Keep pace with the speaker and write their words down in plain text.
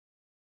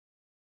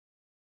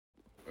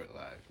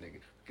Nigga,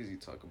 what is you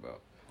talking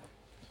about?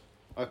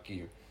 Fuck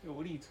you. Yo,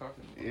 what are you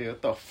talking about? Yeah,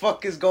 what the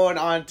fuck is going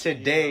on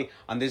today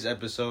on this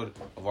episode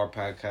of our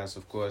podcast?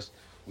 Of course,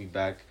 we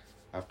back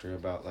after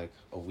about like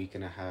a week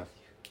and a half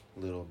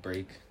little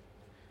break.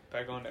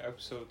 Back on to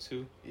episode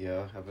 2.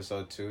 Yeah,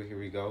 episode 2. Here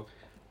we go.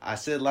 I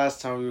said last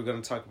time we were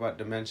going to talk about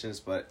dimensions,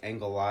 but ain't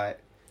gonna lie,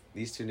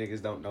 these two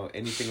niggas don't know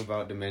anything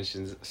about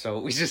dimensions, so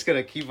we just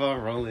gonna keep on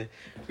rolling.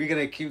 We're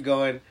gonna keep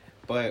going,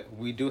 but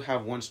we do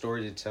have one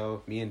story to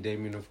tell. Me and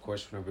Damien, of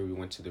course, whenever we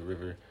went to the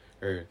river,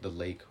 or the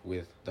lake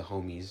with the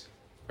homies,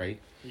 right?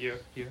 Yeah.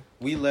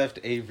 We left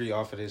Avery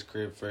off at his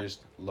crib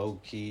first, low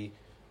key.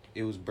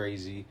 It was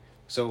brazy.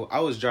 So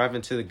I was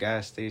driving to the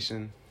gas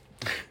station,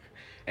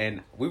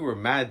 and we were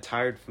mad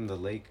tired from the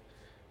lake,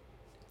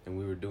 and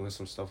we were doing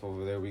some stuff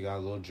over there. We got a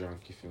little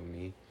drunk, you feel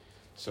me?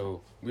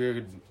 So we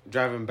were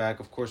driving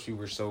back. Of course, we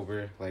were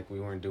sober, like we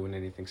weren't doing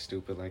anything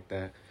stupid like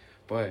that.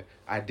 But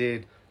I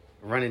did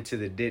run into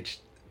the ditch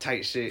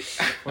type shit.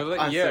 Well,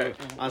 like,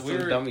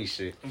 some dummy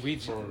shit.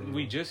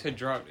 We just had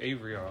dropped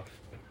Avery off,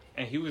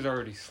 and he was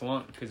already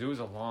slumped because it was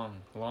a long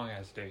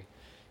ass day.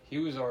 He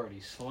was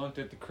already slumped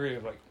at the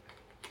crib. Like,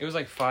 it was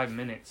like 5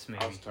 minutes,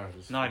 maybe. I was tired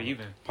as Not fuck.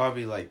 even.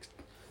 Probably like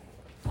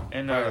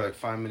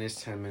 5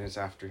 minutes, 10 minutes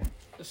after.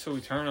 So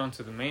we turned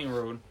onto the main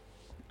road,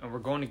 and were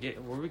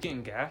we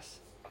getting gas?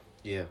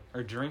 Yeah.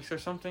 Or drinks or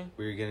something?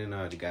 We were getting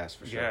the gas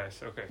for sure.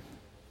 Gas, okay.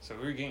 So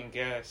we were getting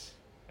gas,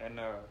 and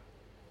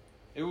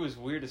it was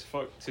weird as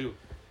fuck too.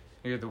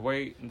 Yeah, the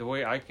way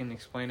I can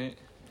explain it,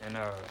 and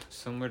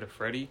similar to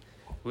Freddie,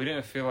 we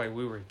didn't feel like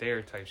we were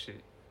there type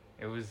shit.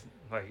 It was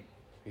like...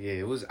 Yeah,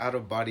 it was out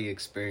of body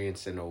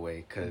experience in a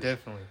way, cause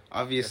definitely.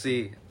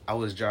 Obviously I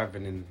was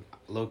driving and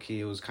low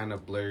key it was kind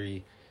of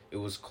blurry. It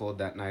was cold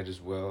that night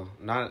as well.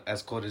 Not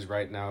as cold as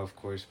right now, of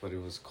course, but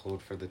it was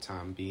cold for the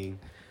time being.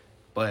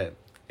 But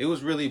it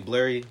was really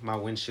blurry. My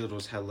windshield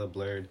was hella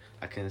blurred.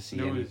 I couldn't see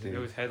anything. There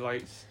was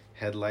headlights.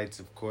 Headlights,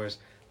 of course.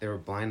 They were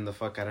blinding the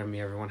fuck out of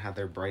me. Everyone had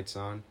their brights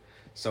on.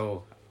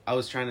 So I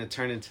was trying to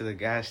turn into the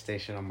gas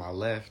station on my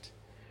left,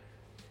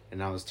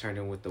 and I was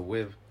turning with the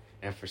whip.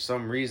 And for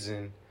some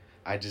reason,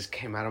 I just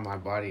came out of my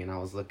body, and I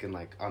was looking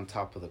like on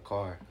top of the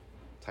car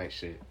type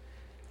shit.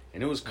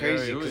 And it was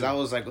crazy because I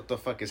was like, what the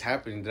fuck is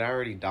happening? Did I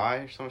already die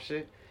or some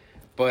shit?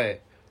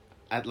 But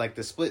at like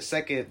the split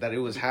second that it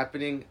was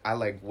happening, I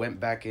like went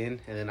back in,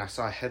 and then I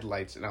saw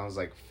headlights, and I was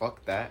like,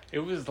 fuck that. It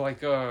was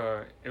like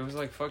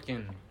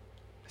fucking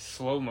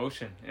slow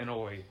motion in a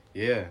way.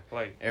 Yeah.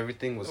 Like,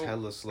 everything was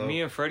hella slow.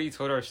 Me and Freddie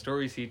told our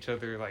stories to each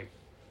other, like,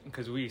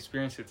 because we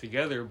experienced it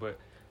together, but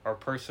our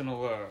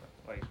personal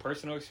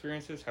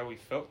experiences, how we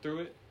felt through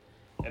it,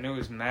 and it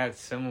was mad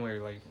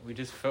similar. Like, we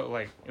just felt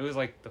like it was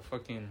like the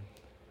fucking,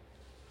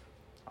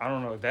 I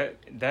don't know,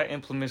 that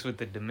implements with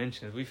the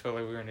dimensions. We felt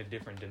like we were in a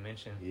different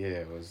dimension. Yeah,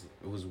 it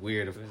was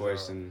weird, of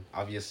course, and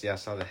obviously I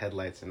saw the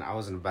headlights, and I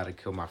wasn't about to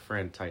kill my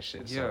friend type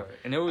shit. Yeah, so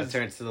and it was... I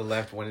turned to the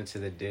left, went into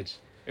the ditch.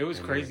 It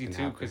was crazy,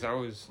 too, because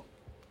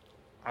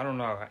I don't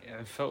know,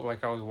 I felt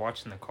like I was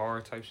watching the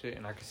car type shit,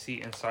 and I could see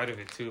inside of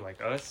it, too,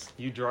 like us,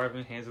 you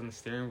driving, hands on the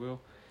steering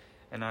wheel,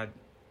 and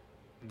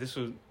this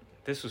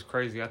was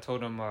crazy. I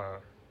told him,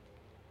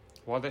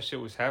 while that shit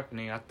was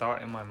happening, I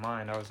thought in my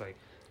mind, I was like,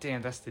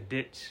 damn, that's the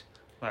ditch.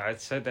 Like, I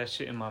said that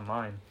shit in my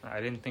mind.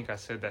 I didn't think I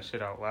said that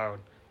shit out loud,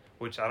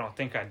 which I don't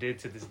think I did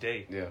to this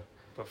day. Yeah.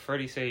 But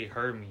Freddie said he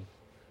heard me.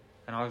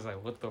 And I was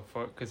like, what the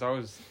fuck? Because I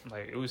was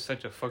like, it was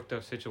such a fucked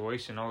up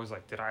situation. I was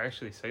like, did I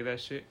actually say that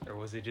shit? Or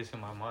was it just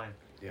in my mind?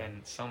 Yeah.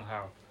 And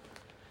somehow,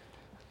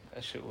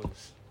 that shit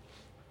was,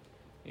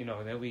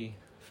 then we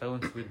fell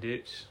into the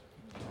ditch.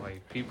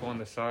 Like, people on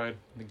the side,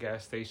 the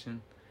gas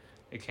station,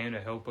 they came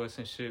to help us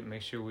and shit,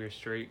 make sure we were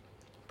straight.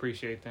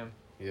 Appreciate them.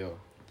 Yeah.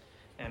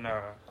 And,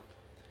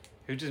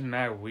 it was just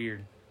mad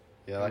weird.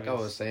 Yeah, like I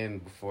was saying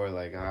before,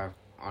 like, I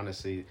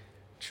honestly,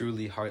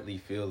 truly, heartily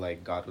feel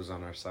like God was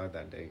on our side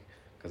that day.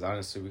 Because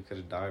honestly, we could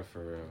have died for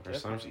real.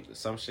 Or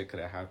some shit could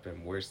have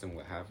happened worse than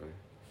what happened.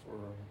 For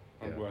real.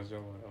 I'm glad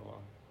y'all went alive.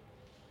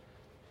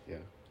 Yeah.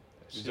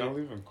 Did y'all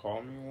even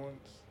call me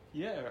once?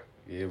 Yeah.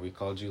 Yeah, we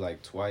called you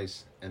like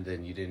twice, and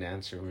then you didn't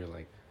answer. We were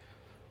like,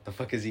 the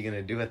fuck is he going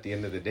to do at the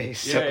end of the day?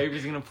 So, yeah, he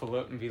was going to pull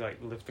up and be like,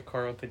 lift the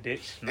car out the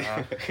ditch.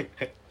 Nah.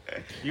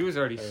 You was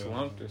already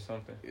slumped or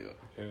something. Yeah.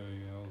 Yeah,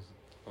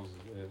 I was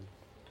dead.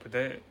 But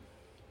that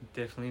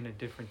definitely in a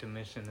different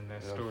dimension than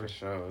that story. For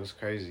sure. It was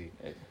crazy.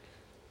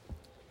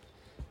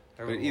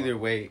 But either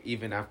way,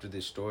 even after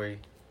this story,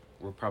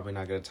 we're probably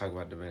not going to talk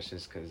about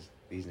dimensions because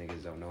these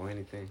niggas don't know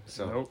anything.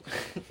 So nope.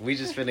 We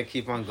just finna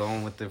keep on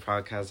going with the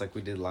podcast like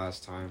we did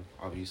last time.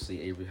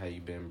 Obviously, Avery, how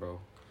you been, bro?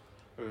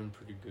 I've been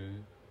pretty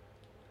good.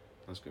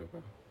 That's good,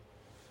 bro.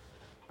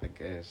 I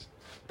guess.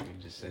 You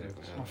just said it.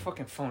 My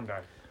fucking phone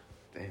died.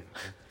 Damn.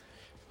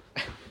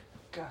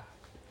 God.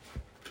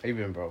 How you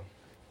been, bro?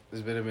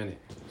 It's been a minute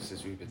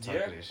since we've been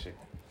talking this shit.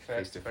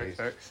 Face to face.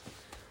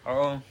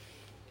 I've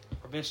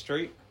been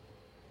straight.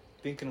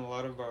 Thinking a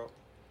lot about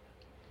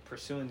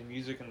pursuing the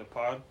music and the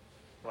pod.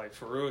 Like,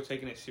 for real,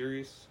 taking it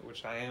serious,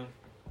 which I am.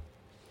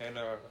 And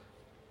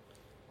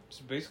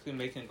just basically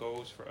making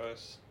goals for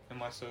us and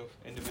myself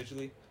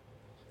individually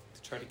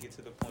to try to get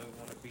to the point we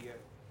want to be at.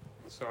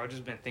 So I've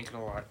just been thinking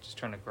a lot, just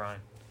trying to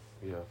grind.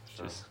 Yeah,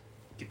 for Just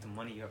get the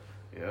money up.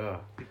 Yeah.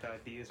 Get the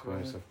ideas.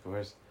 Of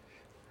course.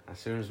 As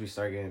soon as we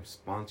start getting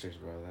sponsors,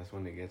 bro, that's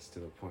when it gets to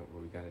the point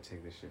where we gotta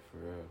take this shit for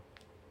real.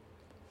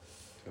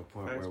 To a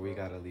point Thanks, where we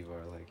bro. gotta leave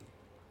our like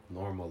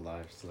normal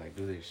lives to like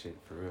do this shit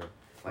for real,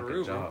 like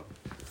real, a job.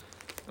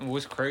 And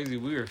what's crazy,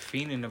 we were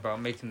fiending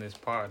about making this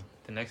pod.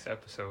 The next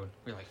episode,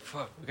 we're like,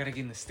 "Fuck, we gotta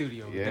get in the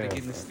studio. We gotta get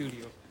in the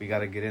studio We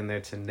gotta get in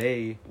there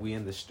today. We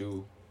in the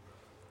stew.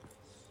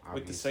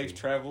 with the safe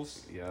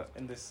travels Yeah.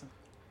 and this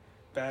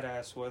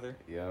badass weather.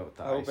 Yeah. With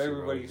the I hope icy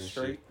everybody's roads and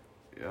straight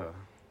shit.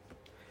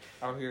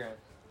 Yeah. out here in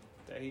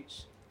the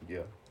H. Yeah.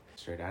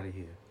 Straight out of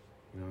here.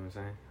 You know what I'm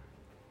saying?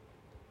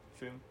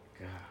 Feel me?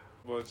 God.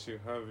 What about you?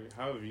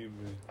 How have you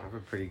been? I've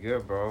been pretty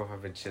good, bro.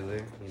 I've been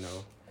chilling, you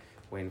know,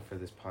 waiting for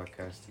this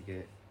podcast to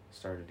get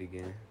started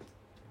again.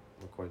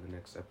 Record the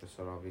next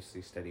episode,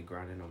 obviously. Steady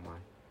grinding on my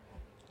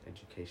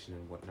education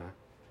and whatnot.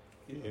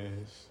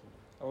 Yes.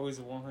 Always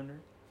a 100.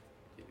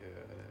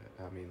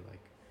 Yeah, I mean, like,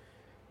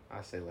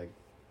 I say like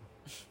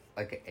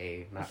an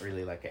A, not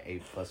really like an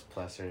A++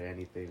 or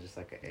anything, just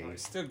like an A. No,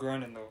 it's still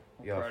grinding though.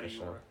 I'm Yeah, proud for of you,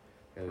 sure. bro.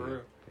 Hell For yeah.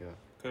 real. Yeah.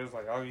 Cause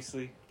like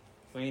obviously,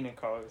 we ain't in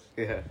college,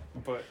 Yeah.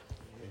 but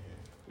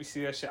we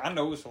see that shit. I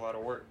know it's a lot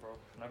of work, bro.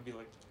 And I'd be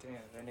like, damn,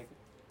 that nigga,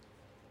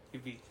 he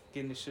be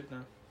getting this shit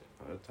now.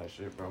 That type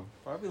shit, bro.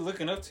 But I be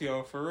looking up to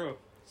y'all for real,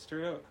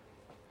 straight up.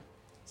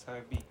 That's how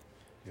it be.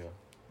 Yeah.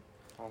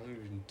 I don't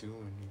even do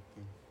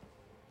anything.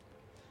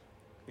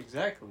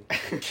 Exactly.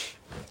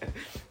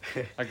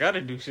 I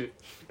gotta do shit.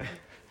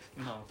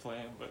 No, I'm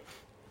playing, but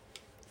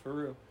for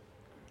real.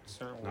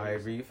 Certain Nah,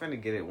 ways. Avery, you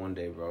finna get it one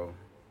day, bro.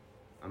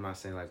 I'm not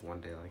saying like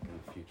one day, like in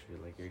the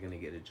future. Like you're gonna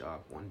get a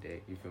job one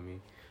day. You feel me?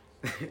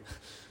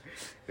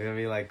 You're gonna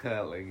be like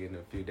that, like in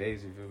a few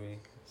days. You feel me?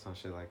 Some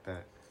shit like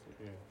that.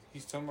 Yeah.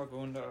 He's talking about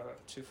going to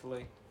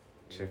Chick-fil-A,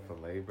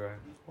 Chick-fil-A, bro.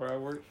 where I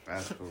work.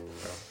 That's cool,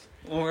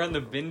 bro. When we're on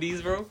the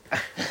Bendies, bro.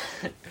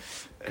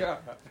 God.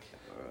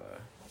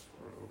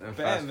 Them Bad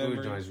fast food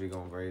memory. joints be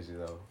going crazy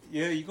though.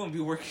 Yeah, you gonna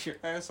be working your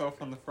ass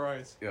off on the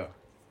fries. Yeah. You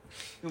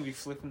gonna be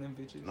flipping them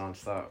bitches.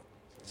 Non-stop.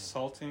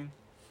 Salting.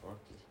 Fuck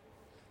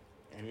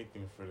it.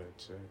 Anything for that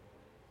check.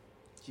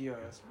 Yeah,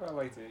 that's what I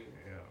like to hear.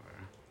 Yeah,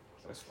 man.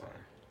 That's fire.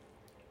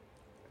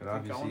 And Keep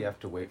obviously going. you have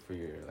to wait for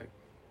your like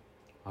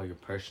all your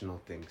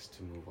personal things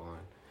to move on.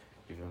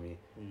 You feel me?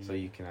 Yeah. So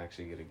you can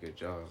actually get a good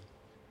job.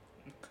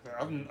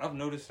 'Cause I've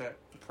noticed that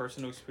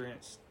personal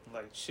experience,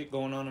 like shit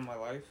going on in my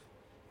life,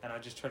 and I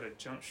just try to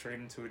jump straight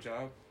into a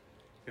job.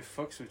 It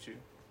fucks with you.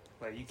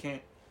 Like you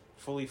can't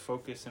fully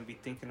focus and be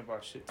thinking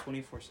about shit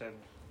 24/7.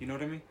 You know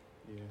what I mean?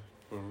 Yeah.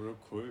 But real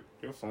quick,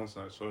 your phone's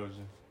not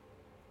charging.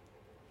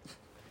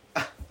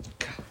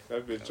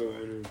 That bitch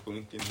over there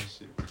blinking and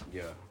shit.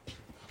 Yeah.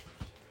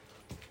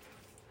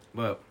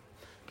 But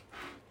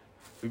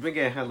we've been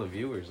getting hella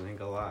viewers, I ain't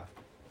gonna lie.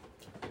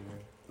 Yeah.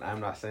 I'm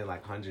not saying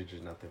like hundreds or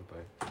nothing,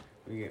 but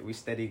we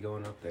steady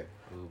going up there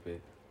a little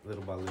bit,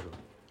 little by little.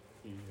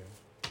 Yeah.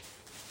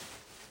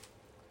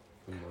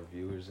 With more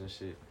viewers and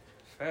shit.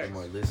 Facts. With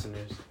more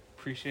listeners.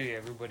 Appreciate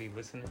everybody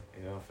listening.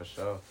 Yeah, for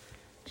sure.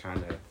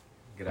 Trying to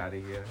get out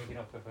of here. Making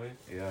up the hood.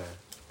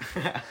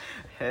 Yeah.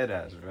 Head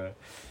ass, bro.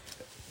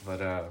 But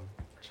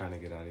trying to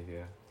get out of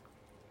here.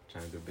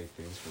 Trying to do big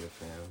things for the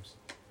fams.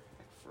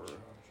 For real.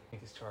 I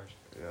think it's charged.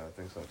 Yeah, I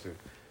think so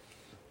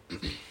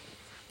too.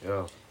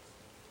 Yo.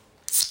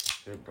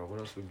 Shit, bro, what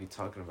else we be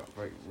talking about?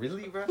 Right?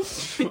 Really, bro?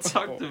 We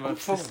talked about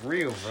For this.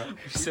 real, bro.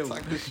 So- We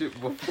talked this shit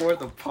before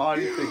the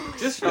party.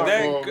 Just for Come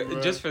that. on,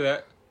 bro. Just for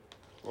that.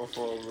 My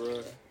fault,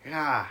 bro.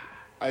 Yeah.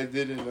 I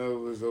didn't know it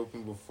was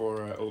open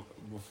before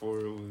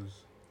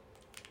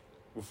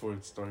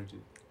it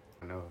started.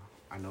 I know.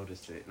 I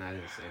noticed it, and I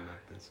didn't say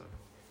nothing, so.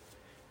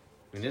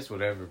 I mean, it's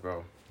whatever,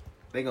 bro.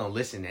 They gonna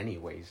listen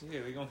anyways.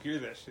 Yeah, they gonna hear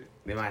that shit.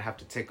 They might have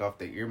to take off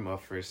the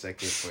earmuff for a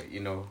second, but, you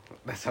know,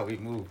 that's how we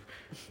move.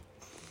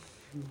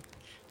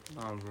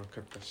 Nah, bro,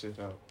 cut that shit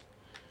out.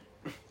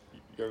 You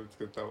gotta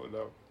cut that one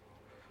out.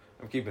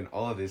 I'm keeping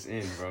all of this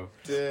in, bro.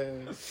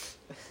 Damn. This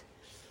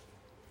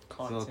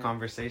Content. little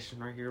conversation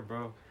right here,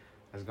 bro,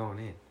 that's going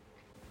in.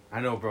 I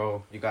know,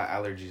 bro, you got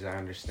allergies, I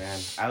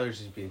understand.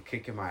 Allergies been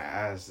kicking my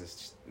ass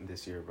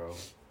this year, bro.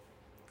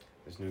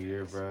 This new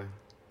year, bro.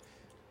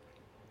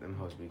 Them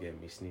hoes be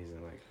getting me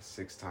sneezing like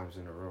 6 times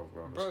in a row,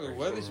 bro. It's Bro, the crazy.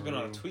 weather's been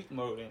on tweak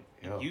mode in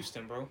Yo.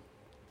 Houston, bro. No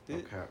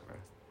Dude, cap,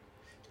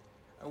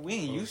 bro. we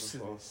ain't used to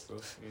Fall this.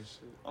 stuff and shit.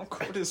 I'm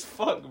cold as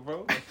fuck,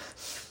 bro.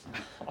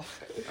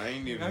 I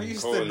ain't even I'm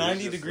used cold, to it's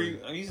 90 just degree.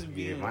 like- I'm used to Yeah,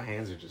 being my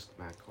hands are just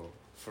mad cold.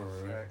 for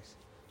real.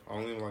 I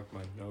only like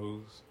my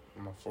nose,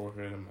 my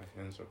forehead, and my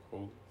hands are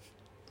cold.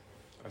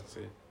 That's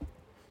it.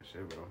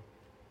 Shit, bro.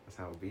 That's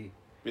how it be.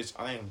 Bitch,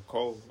 I am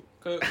cold.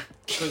 Cause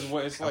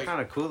what it's I'm like.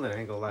 kind of cooling, I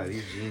ain't gonna lie.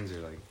 These jeans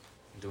are like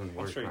doing I'm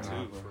work straight right too,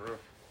 now. for real.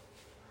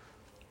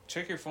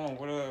 Check your phone.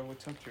 What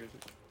temperature is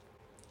it?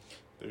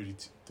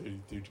 32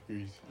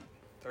 degrees.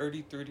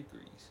 33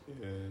 degrees.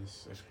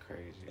 Yes. That's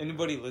crazy.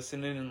 Anybody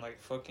listening in like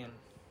fucking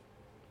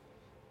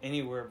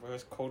anywhere, bro.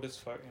 It's cold as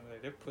fuck. And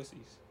like, they're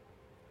pussies.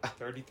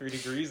 33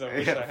 degrees. I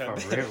wish I had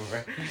for that. real,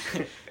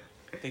 bro.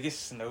 They get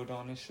snowed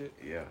on and shit.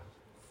 Yeah.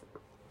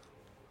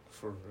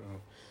 For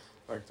real.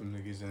 Like them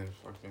niggas in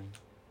fucking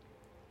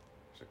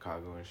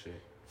Chicago and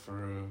shit. For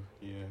real,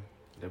 yeah.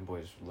 Them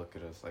boys look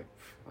at us like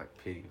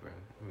pity, bro.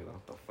 I mean,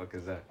 what the fuck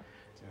is that?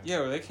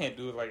 Yeah, well, they can't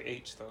do it like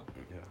H though.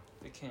 Yeah.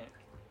 They can't.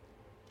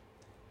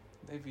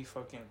 They be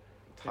fucking.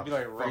 They Hot be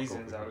like fuck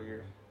raisins over out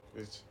here.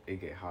 It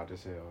get hot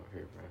as hell out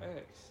here, bro.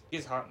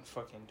 It's hot in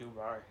fucking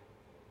Dubai.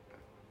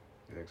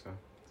 You think so?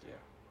 Yeah.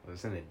 Well,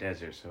 it's in the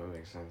desert, so it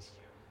makes sense.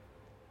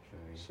 You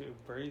know what I mean?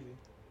 Shit crazy.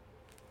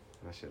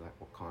 That shit like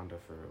Wakanda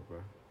for real, bro.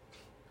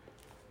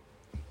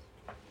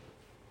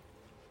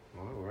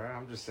 Well, bro,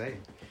 I'm just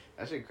saying.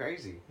 That shit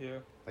crazy. Yeah.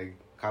 Like,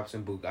 cops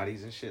and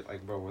Bugattis and shit.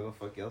 Like, bro, where the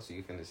fuck else are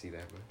you finna see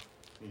that, bro?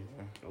 Yeah.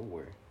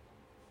 Nowhere.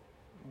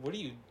 What do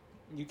you?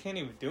 You can't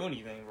even do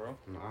anything, bro.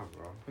 Nah,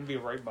 bro. We'll be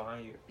right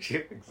behind you.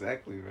 Yeah,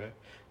 exactly, bro.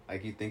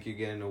 Like, you think you're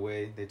getting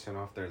away, they turn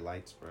off their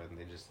lights, bro, and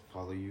they just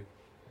follow you.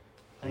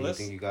 And Unless-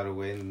 you think you got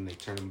away, and they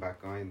turn them back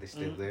on, and they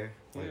still there.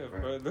 Like, Yeah,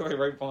 bro. They're like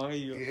right behind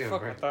you. Yeah,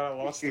 Fuck, bro. I thought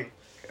I lost them.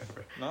 Yeah,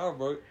 bro. Nah,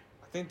 bro.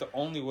 I think the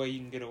only way you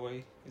can get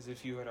away is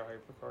if you had a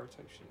hypercar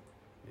type shit.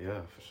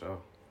 Yeah, for sure.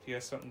 If you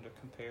had something to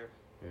compare.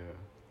 Yeah.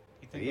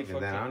 You think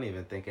Even then, I don't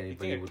even think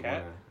anybody a would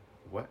cat? wanna.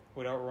 What?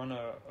 would outrun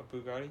a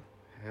Bugatti?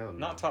 Hell no.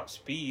 Not top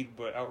speed,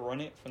 but outrun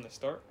it from the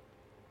start?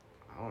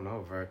 I don't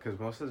know, bro. Because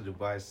most of the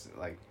Dubai's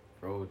like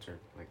roads are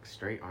like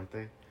straight, aren't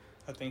they?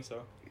 I think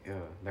so. Yeah,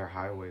 their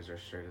highways are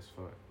straight as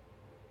fuck.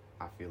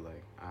 I feel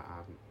like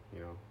I'm, you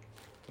know,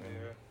 Yeah.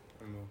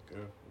 I'm not there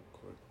real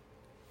quick.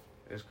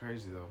 it's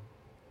crazy though.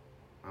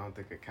 I don't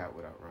think a cat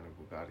would outrun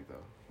a Bugatti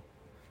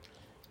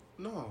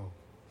though. No,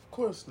 of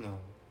course not.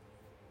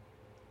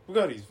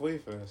 Bugatti's way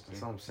faster.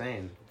 That's what I'm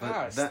saying. But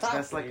God, that's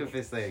stop like it. if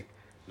it's like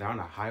they're on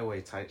a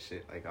highway type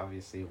shit. Like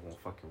obviously it won't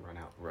fucking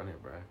run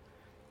it, bro.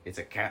 It's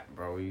a cat,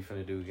 bro. What you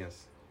finna do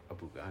against a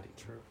Bugatti?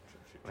 True.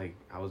 Like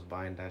I was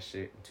buying that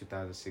shit in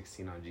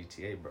 2016 on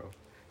GTA, bro.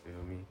 You know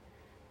what I mean?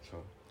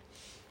 So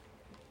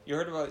You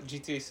heard about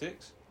GTA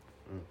 6?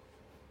 Mm.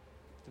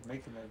 They're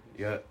making that.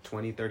 yeah,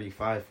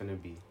 2035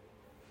 finna be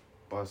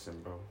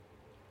bussin', bro.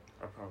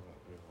 I probably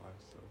won't be alive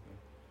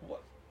still.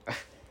 What?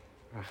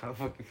 How the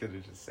fuck you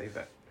finna just say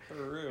that? For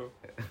real.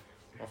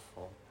 My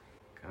fault.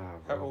 God,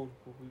 How bro. old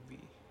will we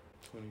be?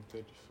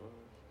 2035.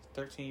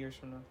 13 years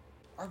from now?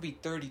 I'll be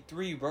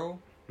 33, bro.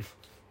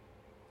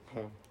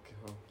 Oh,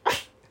 God.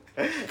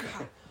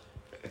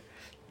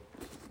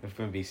 I'm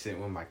finna be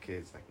sitting with my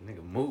kids like,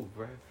 nigga, move,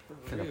 bro. For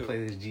Finna real.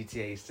 play this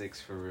GTA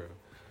 6 for real.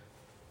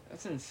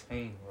 That's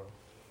insane, bro.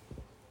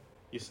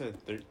 You said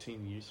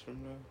 13 years from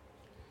now?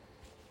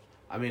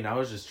 I mean, I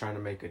was just trying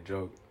to make a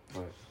joke,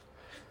 but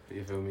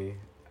you feel me?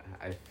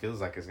 It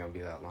feels like it's gonna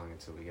be that long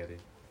until we get it.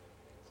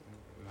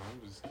 No,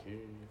 I'm just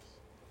curious.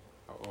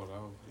 How old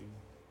I'll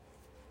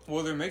be.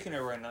 Well, they're making it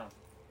right now.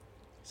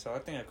 So I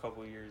think a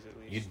couple years at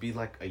least. You'd be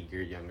like a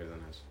year younger than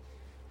us.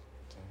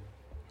 Damn.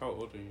 How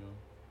old are you?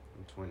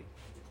 I'm 20.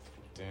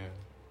 Damn.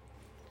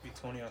 Be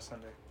 20 on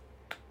Sunday.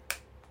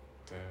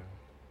 Damn.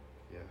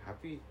 Yeah,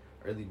 happy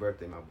early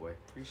birthday, my boy.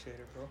 Appreciate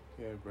it, bro.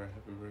 Yeah, bro.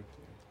 Happy birthday.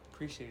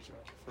 Appreciate you.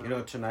 For You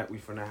know, tonight we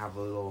finna have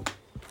a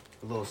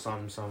little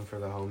something for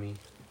the homie.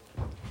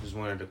 Just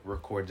wanted to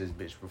record this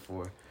bitch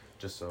before,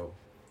 just so,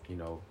 you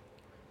know,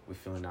 we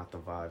feeling out the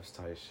vibes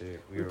type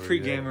shit. We're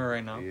pre-gaming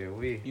right now. Yeah,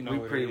 we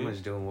what pretty it is.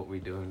 much doing what we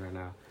doing right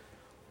now.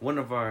 One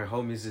of our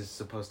homies is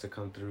supposed to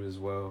come through as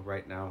well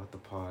right now at the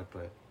pod,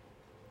 but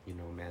you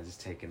know, man, it's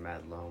taking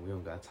mad long. We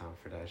don't got time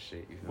for that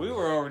shit. You know? We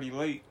were already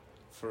late.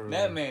 For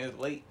That man is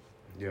late.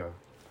 Yeah,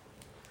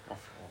 My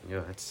fault.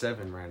 yeah. It's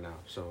 7 right now,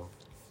 so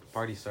the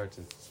party starts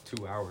in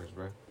 2 hours,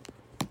 bro.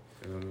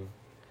 You know what I mean?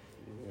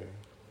 Yeah.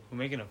 We're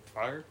making a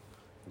fire?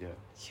 Yeah.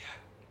 Yeah.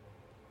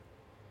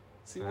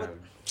 See what?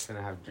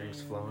 Finna have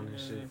drinks flowing and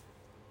shit.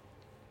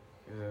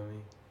 You know what I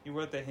mean? You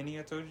brought that Henny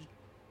I told you?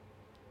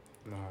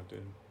 No, I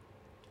didn't.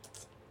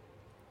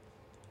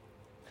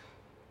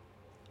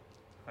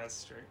 That's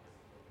straight.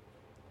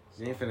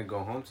 You ain't finna go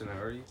home tonight,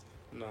 are you?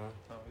 No.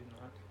 No, he's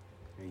not.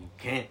 Yeah, you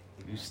can't.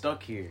 You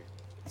stuck here.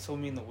 He told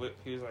me in the whip,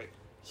 he was like,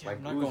 yeah, Like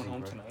I'm not going Uzi,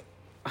 home bro. tonight.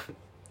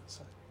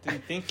 So,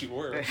 didn't think you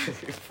were.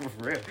 For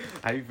real.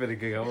 How you finna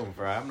get home,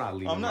 bro? I'm not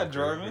leaving. I'm not my crib.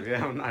 driving.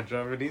 Yeah, I'm not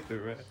driving either,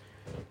 bro.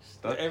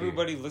 Stuck here.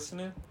 Everybody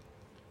listening,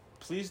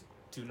 please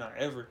do not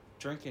ever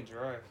drink and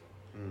drive.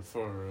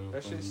 For real.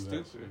 That don't shit's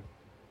do stupid. shit.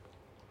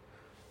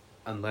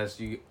 Unless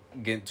you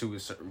get to a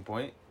certain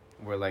point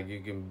where, like,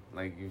 you can,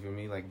 like, you feel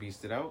me, like,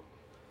 beast it out.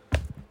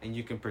 And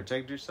you can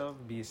protect yourself,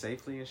 be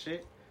safely and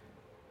shit.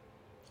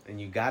 And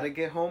you gotta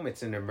get home,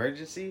 it's an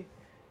emergency.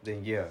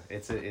 Then, yeah,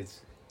 it's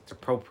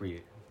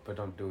appropriate. But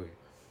don't do it.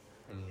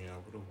 I mean, I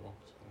would have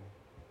walked home.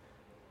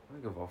 I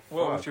don't give a fuck,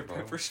 What, with your bro.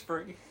 pepper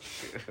spray?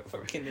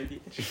 Fucking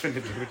idiot. What you finna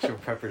do with your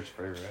pepper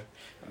spray,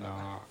 right?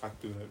 Nah, I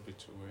threw that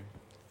bitch away.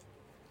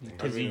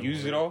 Because I you mean,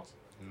 use it all?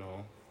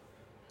 No.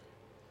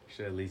 You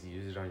should at least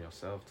use it on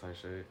yourself type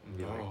shit. And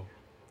be No.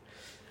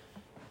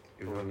 like,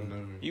 You know what I mean?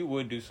 Never. You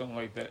would do something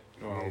like that.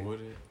 No, I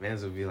wouldn't.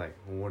 Mans would be like,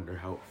 I wonder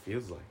how it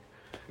feels like.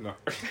 No.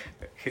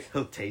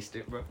 He'll taste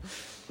it, bro.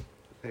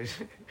 But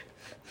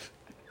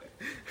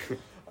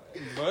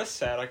that's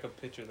sad. I could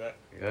picture that.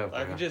 Yeah, I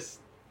bro. could just.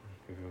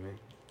 You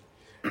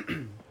feel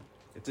me?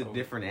 It's a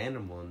different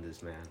animal in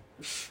this, man.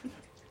 I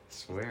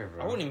swear,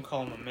 bro. I wouldn't even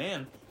call him a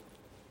man.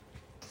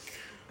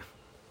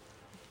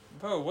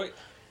 Bro,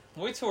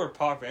 wait till we're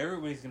popular.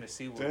 Everybody's gonna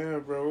see what Damn,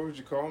 bro, what would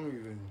you call me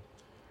then?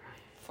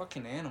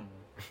 fucking animal.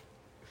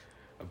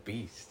 A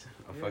beast.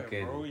 A Yeah,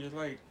 fucking... bro, you're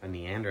like A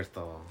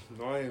Neanderthal.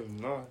 No, I am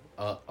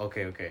not.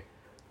 Okay.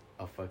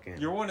 A fucking...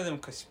 you're one of them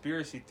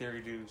conspiracy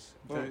theory dudes.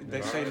 No,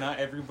 They say not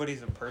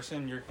everybody's a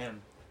person. You're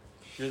him.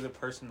 You're the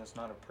person that's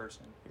not a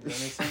person. Does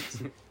that make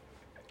sense?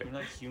 You're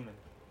not human.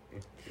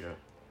 Yeah.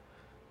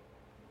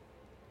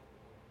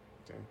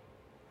 Damn.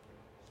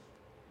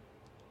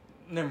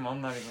 Never mind.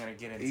 I'm not even gonna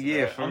get into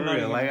Yeah, that. for I'm not real.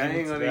 even Like, I gonna get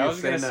ain't into gonna that. I even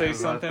was gonna say nothing about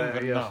something, that.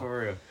 but Yeah, no. for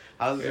real.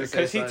 I was just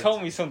Because he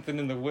told me something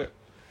in the whip.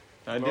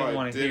 I didn't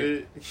want to hear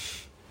it.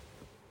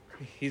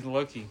 He's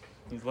lucky.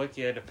 He's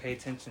lucky I had to pay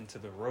attention to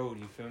the road,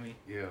 you feel me?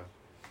 Yeah.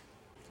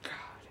 God.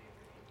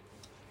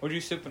 What are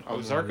you sipping? I Oh,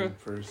 was Zarka?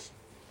 first.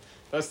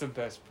 That's the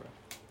best, bro.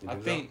 I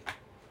do think...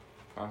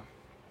 Huh?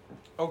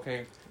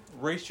 Okay,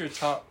 race your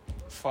top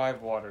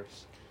 5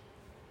 waters.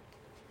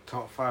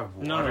 Top 5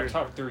 water? No,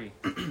 top 3.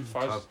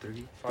 Top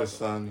 3?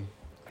 Dasani.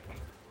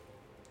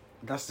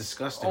 That's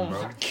disgusting, Oh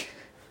bro. my god.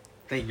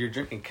 Think you're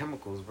drinking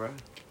chemicals, bro.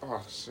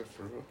 Oh, shit,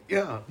 for real?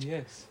 Yeah.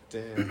 Yes.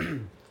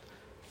 Damn.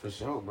 For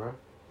sure, bro.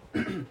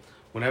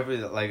 Whenever,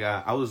 like,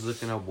 I was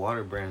looking up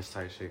water brands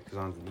type shit, because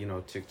on,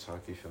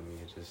 TikTok, you feel me,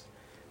 it just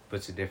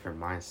puts a different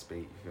mind state,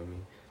 you feel me?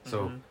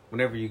 So,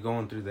 whenever you're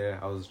going through there,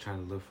 I was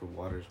trying to look for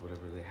waters,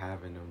 whatever they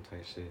have in them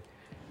type shit.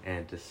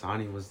 And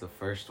Dasani was the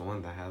first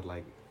one that had,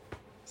 like,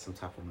 some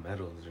type of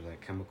metals or,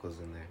 like, chemicals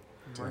in there.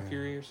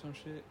 Mercury or some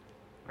shit?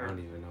 I don't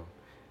even know.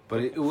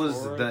 But it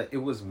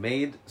was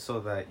made so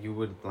that you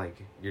would,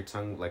 like, your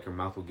tongue, like, your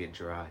mouth would get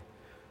dry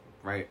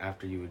right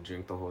after you would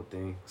drink the whole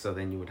thing. So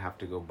then you would have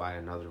to go buy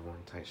another one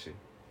type shit.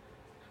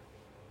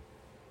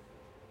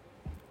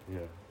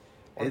 Yeah.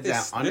 They're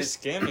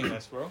scamming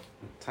us, bro.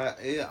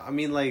 Yeah, I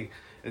mean, like,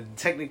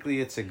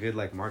 technically it's a good,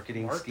 like,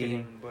 marketing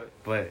scheme.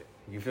 But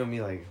you feel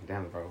me? Like,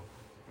 damn, bro.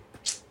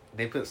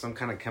 They put some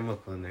kind of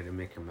chemical in there to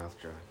make your mouth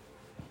dry.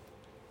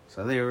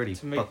 So they already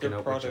fucking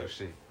up with your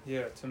shit.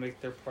 Yeah, to make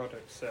their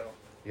product sell.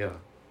 Yeah.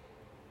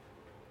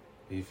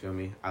 You feel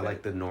me? I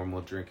like the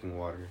normal drinking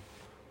water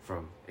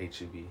from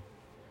H-E-B. You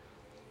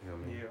know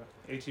what I mean?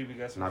 Yeah. H-E-B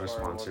got some Not a fire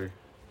sponsor. water.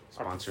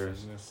 Sponsor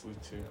us. Nestle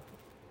too.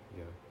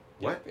 Yeah.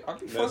 What? I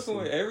be fucking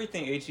with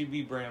everything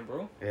H-E-B brand,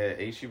 bro. Yeah,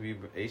 H-E-B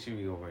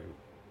over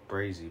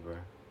brazy, bro.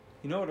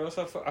 You know what else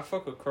I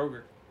fuck with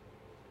Kroger.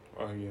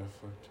 Oh, yeah,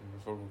 fuck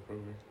with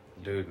Kroger.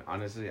 Dude,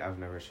 honestly, I've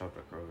never shopped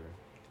at Kroger.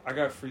 I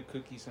got free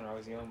cookies when I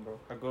was young, bro.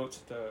 I go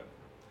to the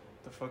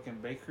fucking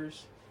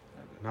bakers.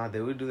 Nah, they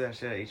would do that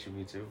shit at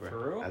H-E-B too, bro.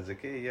 For real? As a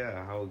kid,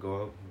 yeah, I would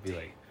go up and be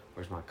like,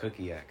 where's my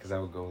cookie at? Because I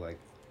would go like,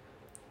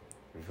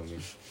 you feel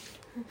me?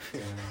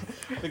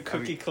 The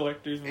cookie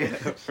collectors, bro.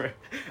 Yeah,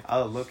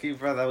 bro. Low-key,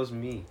 bro, that was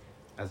me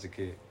as a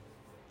kid.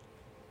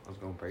 I was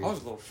going crazy. I was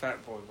a little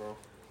fat boy, bro.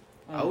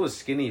 I was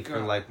skinny for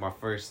God. like my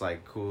first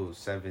like cool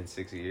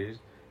 7-6 years.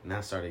 And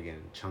I started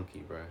getting chunky,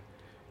 bro.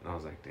 And I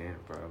was like, damn,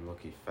 bro, I'm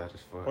low-key fat as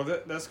fuck. Well,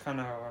 that's kind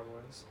of how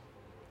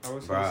I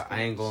was. Bro,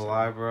 I ain't gonna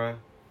lie, bro.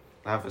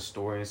 I have a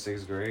story in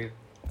 6th grade.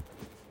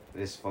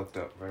 It's fucked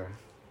up, bro.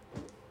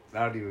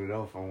 I don't even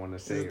know if I want to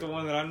say Is it. it the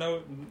one that I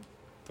know?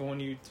 The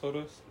one you told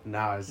us?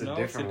 Nah, it's a No,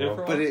 different it's a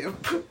one.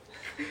 different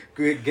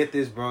But it, get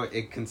this, bro.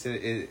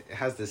 It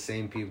has the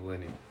same people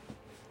in it.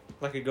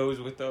 Like it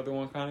goes with the other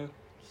one, kind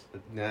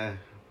of? Nah,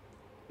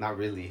 not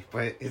really.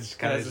 But it's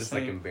kind of just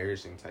like same.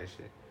 embarrassing type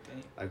shit.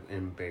 Dang. Like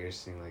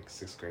embarrassing, like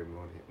 6th grade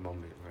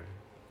moment, bro.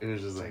 It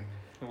was just like,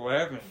 What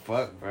happened?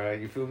 fuck, bro.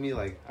 You feel me?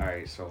 Like, all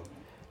right, so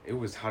it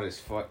was hot as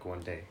fuck one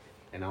day,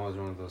 and I was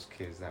one of those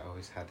kids that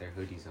always had their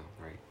hoodies on,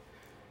 right?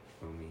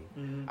 You feel me?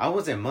 Mm-hmm. I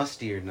wasn't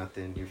musty or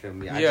nothing. You feel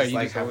me? I Yeah, just you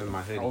like just having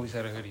my hoodie. I always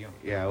had a hoodie on.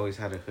 Yeah, I always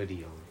had a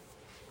hoodie on.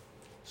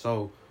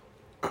 So,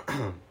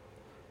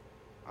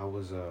 I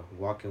was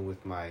walking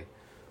with my,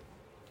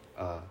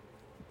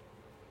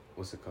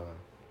 what's it called?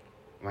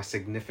 My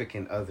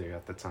significant other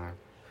at the time.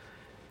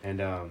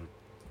 And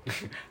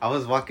I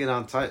was walking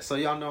on top. So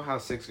y'all know how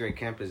 6th grade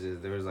campus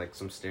is. There was like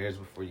some stairs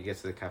before you get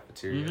to the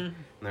cafeteria. Mm-hmm. And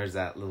there's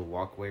that little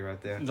walkway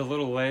right there. The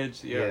little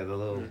ledge, yeah. The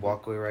little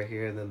walkway right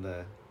here. And then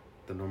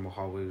the normal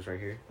hallway was right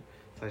here.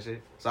 Type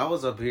shit. So I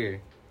was up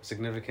here.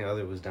 Significant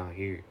other was down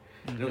here.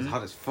 And it was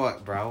hot as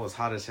fuck, bro. I was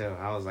hot as hell.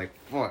 I was like,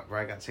 fuck,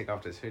 bro. I got to take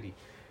off this hoodie.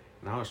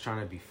 And I was trying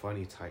to be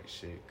funny type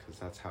shit. Because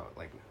that's how,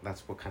 like,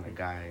 that's what kind of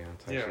guy I am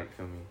type shit.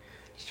 Feel me?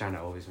 Just trying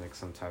to always make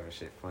some type of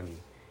shit funny.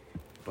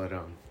 But,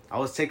 I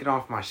was taking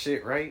off my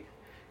shit, right?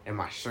 And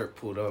my shirt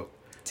pulled up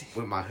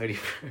with my hoodie.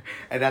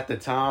 And at the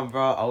time,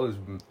 bro,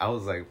 I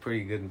was like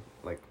pretty good,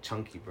 like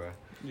chunky, bro.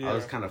 Yeah. I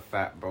was kind of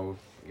fat, bro.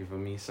 You feel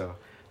me? So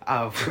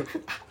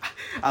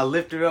I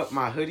lifted up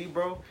my hoodie,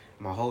 bro.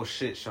 My whole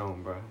shit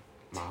shown, bro.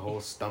 My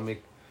whole stomach,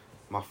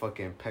 my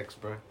fucking pecs,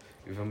 bro.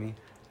 You feel me?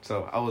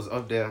 So I was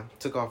up there,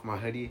 took off my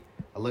hoodie.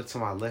 I looked to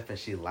my left and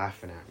she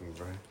laughing at me,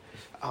 bro.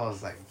 I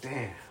was like,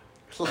 damn.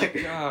 Like,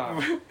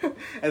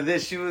 and then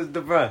she was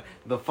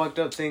the fucked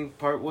up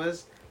part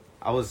was,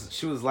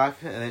 she was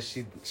laughing and then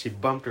she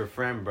bumped her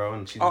friend, bro,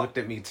 and she looked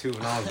at me too,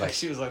 and I was like,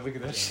 she was like, look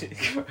at that shit.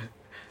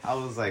 I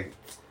was like,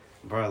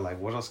 bro, like,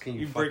 what else can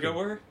you break up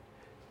with her?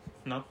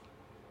 No.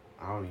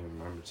 I don't even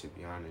remember, to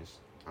be honest.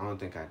 I don't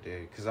think I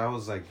did, because I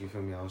was like, you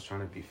feel me, I was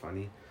trying to be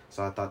funny,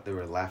 so I thought they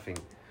were laughing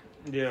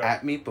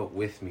at me, but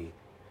with me,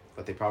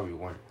 but they probably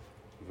weren't.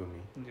 You feel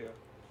me? Yeah.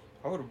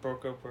 I would have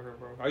broke up with her,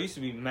 bro. I used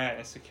to be mad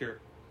insecure.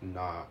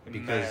 Nah,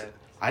 because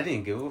I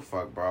didn't give a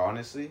fuck, bro,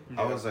 honestly.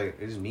 Yeah. I was like,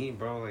 it's me,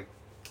 bro, like,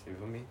 you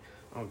feel me?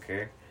 I don't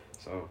care.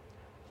 So,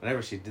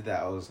 whenever she did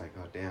that, I was like,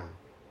 oh, damn.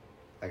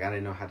 Like, I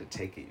didn't know how to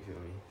take it, you feel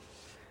me?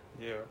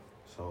 Yeah.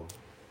 So,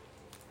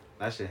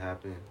 that shit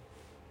happened.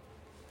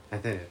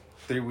 And then,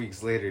 3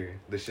 weeks later,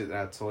 the shit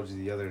that I told you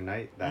the other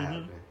night, that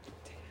happened.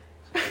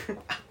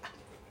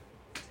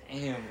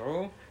 Damn,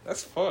 bro.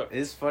 That's fucked.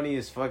 It's funny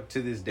as fuck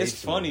to this day.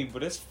 It's funny,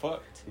 but it's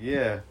fucked.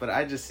 Yeah, but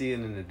I just see it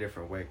in a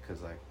different way,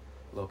 because, like,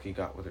 Loki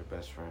got with her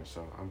best friend,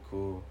 so I'm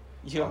cool.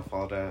 Yeah. Off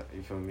all that,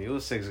 you feel me? It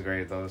was 6th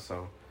grade, though,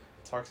 so.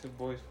 Toxic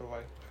boys for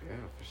life. Yeah,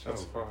 for sure.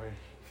 That's fine.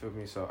 You feel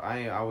me? So,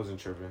 I wasn't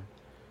tripping.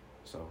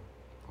 So,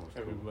 I was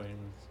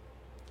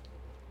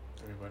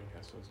Everybody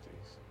has those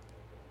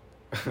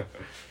days.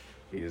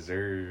 Yes,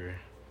 sir.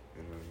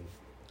 You know what I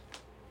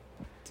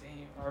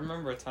mean? Damn, I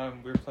remember a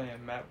time we were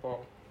playing mat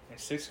ball in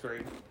 6th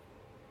grade.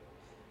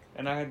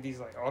 And I had these,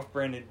 like,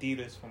 off-brand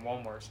Adidas from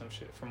Walmart or some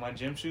shit for my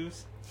gym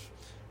shoes.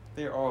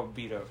 They're all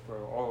beat up,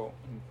 bro. All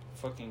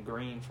fucking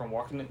green from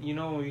walking. You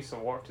know when we used to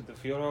walk to the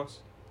field house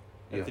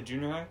at the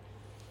junior high?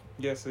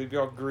 Yeah, so they'd be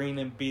all green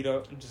and beat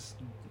up and just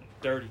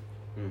dirty.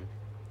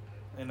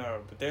 And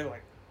but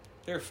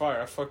they're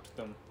fire. I fucked with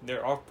them.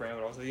 They're off-brand,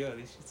 but I was like, yeah,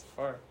 these shits are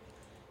fire.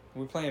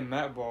 We're playing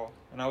mat ball,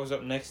 and I was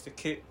up next to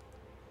kick.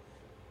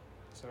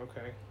 So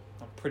okay,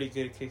 I'm pretty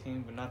good at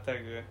kicking, but not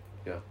that good.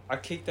 Yeah. I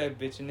kicked that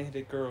bitch and it hit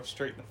a girl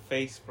straight in the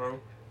face, bro.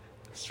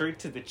 Straight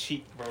to the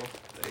cheek, bro.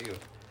 There you go.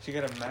 She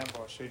got a mat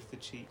ball straight to the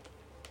cheek.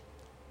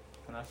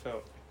 And I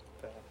felt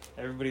bad.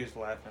 Everybody was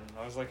laughing.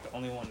 I was like the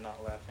only one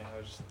not laughing. I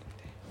was just like,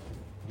 damn.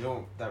 You know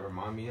what that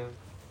remind me of?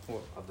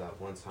 What? Of that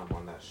one time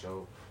on that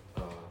show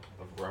of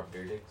Rob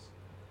Dyrdek's,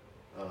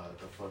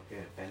 the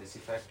fucking Fantasy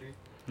Factory.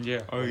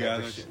 Yeah. Oh,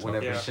 yeah.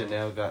 Whenever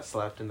Chanel got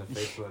slapped in the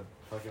face with a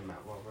fucking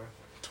mat ball, bro.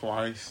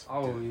 Twice.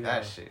 Oh, dude, yeah.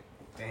 That shit.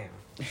 Damn.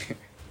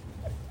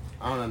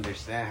 I don't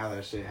understand how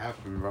that shit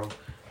happened, bro.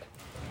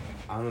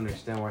 I don't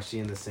understand why she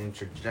in the same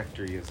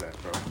trajectory as that,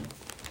 bro.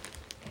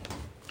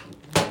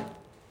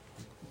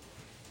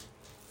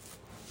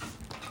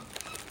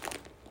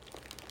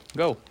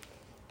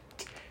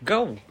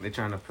 Go. They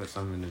trying to put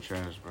something in the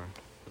trash, bro.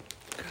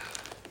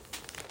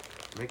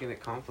 Making it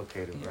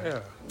complicated, bro.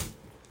 Yeah.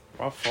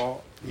 My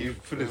fault. You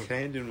put his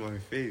hand in my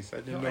face. I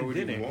didn't know what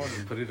he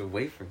wanted. Put it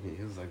away from me.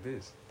 It was like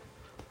this.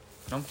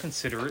 I'm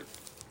considerate.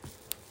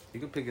 You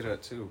can pick it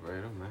up too, bro.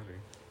 It don't matter.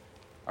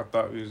 I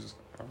thought it was...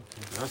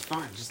 That's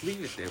fine. Just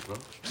leave it there, bro.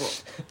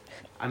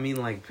 I mean,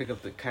 like, pick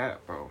up the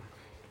cap, bro.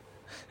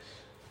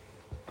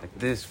 Like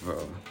this,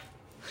 bro.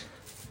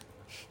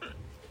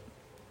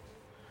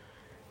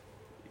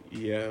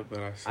 Yeah,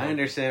 but I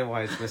understand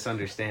why it's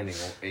misunderstanding,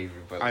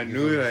 Avery, but I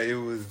knew that it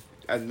was...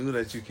 I knew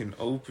that you can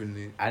open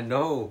it. I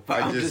know,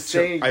 but I'm just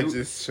saying... I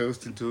just chose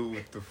to do it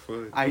with the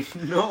foot. I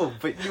know,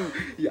 but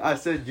I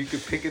said you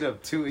could pick it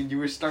up too, and you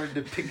were starting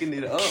to picking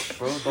it up,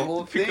 bro. The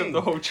whole thing. Pick up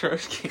the whole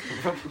trash can.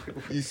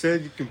 You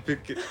said you can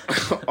pick it...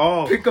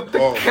 Oh. Pick up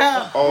the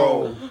cap,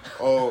 bro.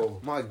 Oh.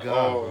 My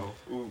God,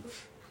 bro.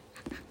 Oof.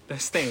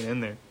 That's staying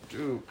in there.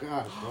 Dude,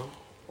 God, bro.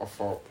 My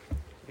fault.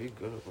 You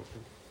good, bro.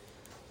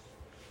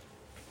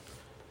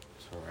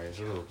 It's alright. It's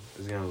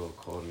getting a little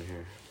cold in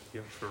here.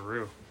 Yeah, for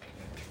real.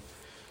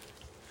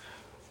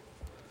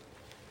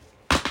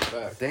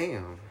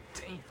 Damn.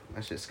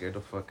 That shit scared the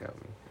fuck out of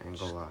me. I ain't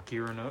gonna lie.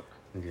 Gearing up.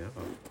 Yeah.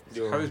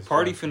 How this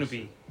party finna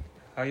be?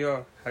 How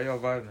y'all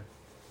vibing?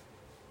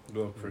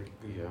 Doing pretty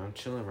good. Yeah, I'm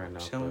chilling right now.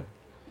 Chilling?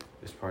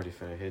 But this party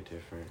finna hit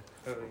different.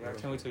 Oh, yeah, I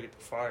can't wait till we get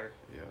the fire.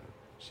 Yeah.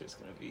 Shit's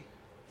gonna be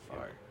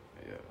fire.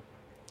 Yeah.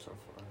 So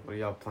far. What are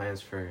y'all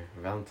plans for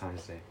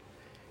Valentine's Day?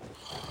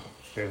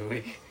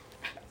 Really?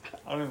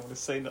 I don't even want to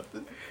say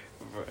nothing.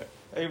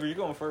 Avery, you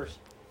going first?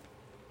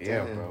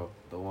 Yeah, bro.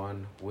 The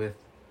one with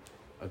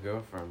a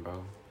girlfriend,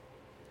 bro.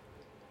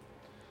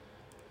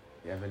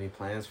 You have any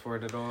plans for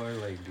it at all? Or,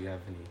 like, do you have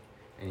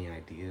any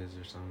ideas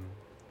or something?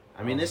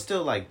 I mean, it's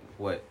still like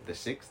what, the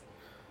 6th?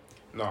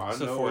 No, I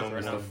know what I'm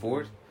it's the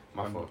 4th.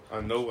 My fault.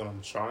 I know what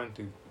I'm trying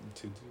to do.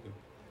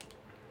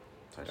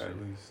 Touch at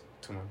it. least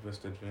to my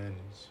best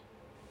advantage.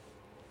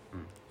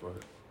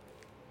 But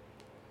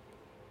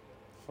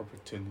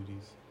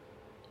opportunities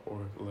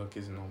or luck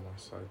isn't on my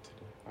side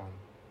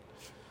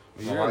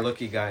today. You're a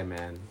lucky guy,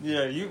 man.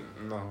 Yeah, you.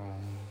 No.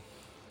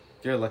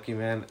 You're a lucky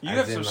man. You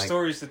have some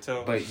stories to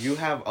tell. But you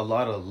have a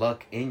lot of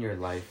luck in your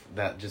life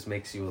that just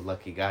makes you a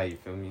lucky guy, you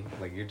feel me?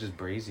 Like, you're just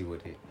brazy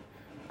with it.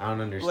 I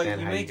don't understand Like,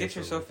 how you may get so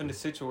yourself lucky. into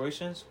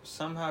situations,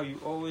 somehow you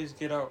always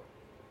get out.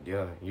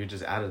 Yeah, you're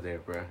just out of there,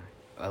 bro.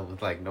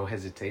 With like no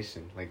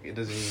hesitation. Like it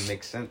doesn't even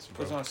make sense, bro.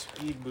 Puts on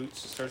speed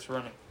boots, starts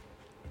running.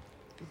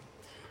 You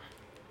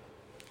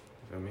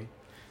feel me?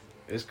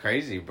 It's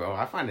crazy, bro.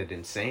 I find it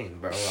insane,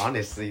 bro.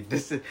 Honestly,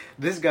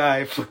 this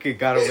guy fucking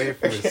got away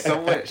from so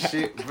much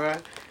shit, bro.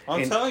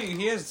 I'm telling you,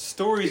 he has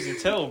stories to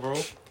tell, bro.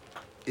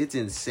 It's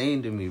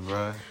insane to me,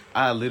 bro.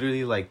 I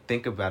literally like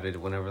think about it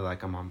whenever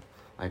like I'm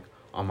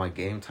on my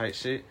game type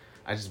shit.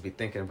 I just be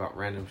thinking about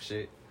random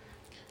shit,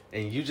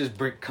 and you just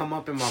come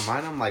up in my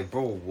mind. I'm like,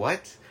 bro,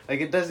 what? Like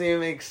it doesn't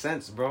even make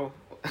sense, bro.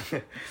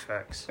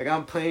 Facts. Like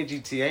I'm playing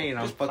GTA and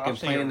I'm Just fucking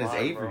pops in your playing as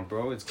mind, Avery,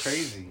 bro. It's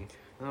crazy.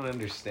 I don't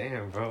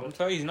understand, bro. I'm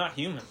telling you, he's not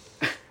human.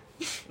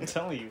 I'm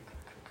telling you.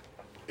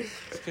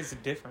 This kid's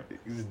different.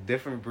 He's a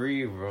different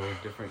breed, bro.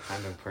 Different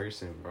kind of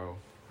person, bro.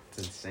 It's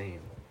insane.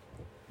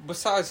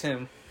 Besides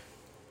him,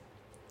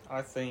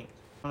 I think,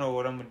 I don't know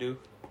what I'm going to do.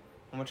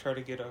 I'm going to try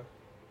to get a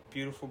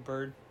beautiful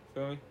bird,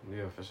 feel me?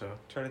 Yeah, for sure.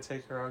 Try to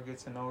take her out, get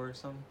to know her or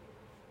something.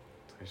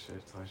 Type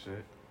shit.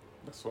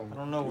 That's what I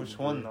don't know which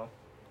one, though.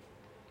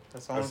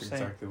 That's all I'm saying.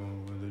 That's exactly what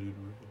I'm going to do.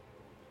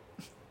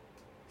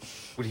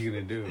 What are you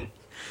gonna do?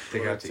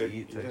 Take her out to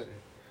eat type shit?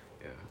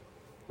 Yeah.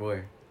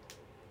 Where?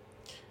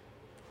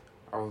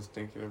 I was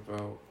thinking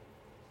about...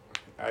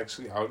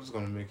 Actually, I was just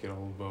going to make it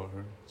all about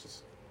her.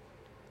 Just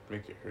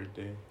make it her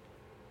day.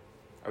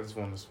 I just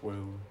want to spoil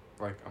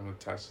her. Like, I'm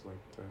attached like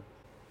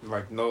that.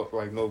 Like no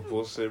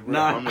bullshit, bro.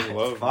 Nah, I'm in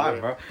love, it's fine,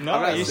 bro. No,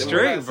 I'm not you saying-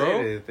 straight, I'm not bro.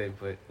 saying anything,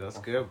 but that's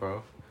good,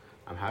 bro.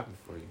 I'm happy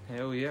for you.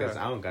 Hell Because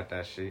yeah. I don't got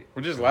that shit.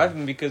 We're just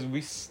laughing because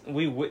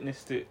we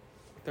witnessed it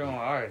with our own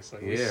eyes.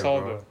 Like, we Yeah, saw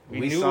bro. we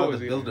We knew saw what the was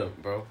build gonna,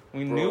 up, bro.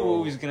 we Bro. knew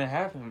what was gonna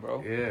happen,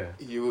 bro. Yeah.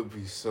 You would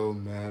be so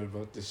mad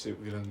about the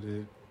shit we done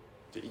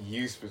did.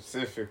 You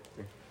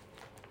specifically.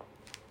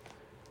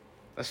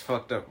 That's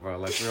fucked up, bro.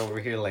 Like, we're over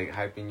here, like,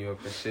 hyping you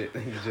up and shit.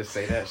 And you just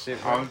say that shit,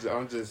 bro.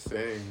 I'm just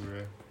saying,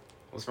 bro.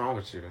 What's wrong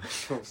with you?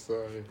 I'm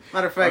sorry.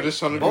 Matter of fact, just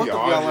trying to both be of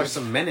y'all are honest.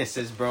 some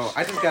menaces, bro.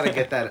 I just gotta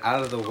get that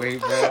out of the way,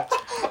 bro.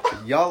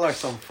 Y'all are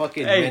some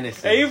fucking Hey,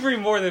 menaces. Avery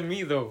more than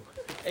me, though.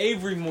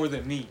 Avery more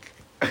than me.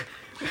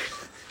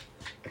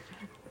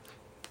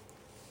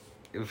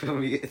 You feel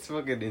me? It's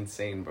fucking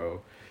insane,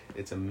 bro.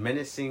 It's a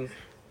menacing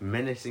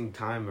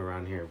time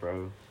around here,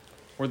 bro.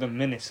 We're the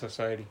menace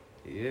society.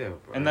 Yeah,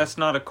 bro. And that's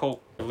not a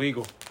cult.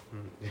 Illegal.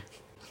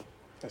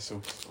 That's so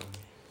funny.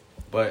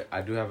 But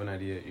I do have an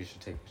idea. You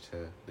should take her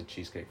to the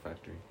Cheesecake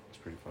Factory. It's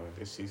pretty fun.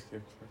 The Cheesecake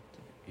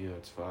Factory. Yeah,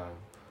 it's fine.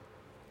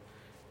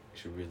 You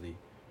should really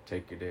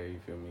take her there, you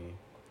feel me?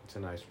 It's a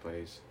nice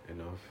place.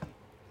 Enough.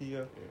 Yeah.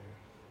 Yeah.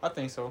 I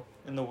think so.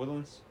 In the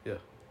Woodlands. Yeah.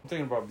 I'm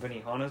thinking about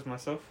Benihana's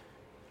myself.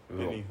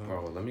 Bro, Anyhow.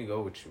 bro, let me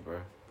go with you, bro.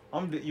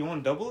 You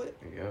want to double it?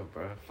 Yeah,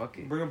 bro. Fuck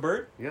it. Bring a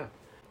bird? Yeah.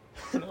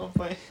 No, I'm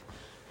playing.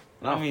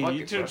 Nah, I mean, fuck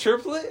you it, bro.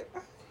 triplet?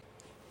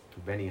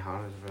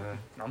 Benihana's, bro.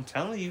 I'm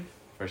telling you.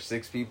 For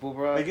 6 people,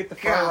 bro. They get the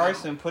fried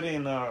rice and put it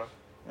in a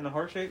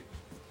heart shape.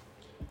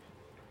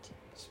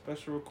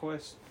 Special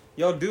request.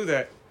 Y'all do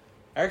that.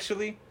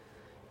 Actually,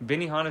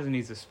 Benihana's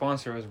needs to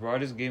sponsor us, bro. I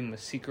just gave them a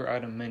secret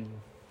item menu.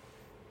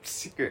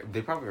 Secret.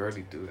 They probably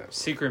already do that. Bro.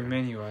 Secret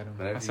menu item.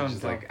 But That if you sounds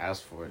just dope. like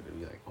ask for it, they'll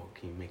be like, "Oh,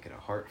 can you make it a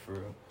heart for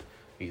real?"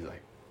 He's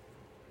like,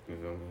 you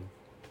know what I mean?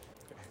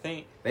 I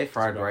think. They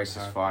fried about rice to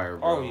is happen. fire,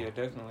 bro. Oh, yeah,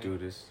 definitely.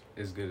 Dude,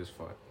 it's good as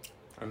fuck.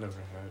 I never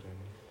had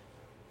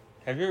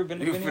any. Have you ever been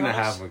to You Benihana's? finna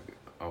have a.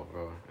 Oh,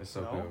 bro, it's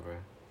so No? good, bro.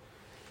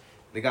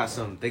 They got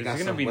some. They It's got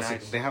gonna some. be What's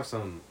nice. it? They have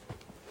some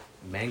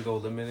mango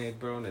lemonade,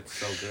 bro, and it's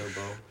so good,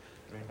 bro.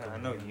 I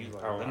know you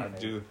like I lemonade.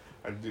 do.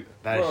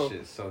 That Bro,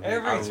 shit's so good.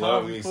 every I time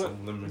love we me put-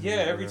 some lemonade. Yeah,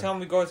 every bro. time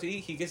we go out to eat,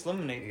 he gets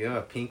lemonade.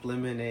 Yeah, pink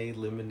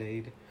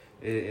lemonade.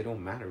 It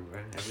don't matter, bro.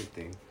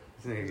 Everything.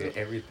 This nigga get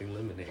everything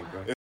lemonade,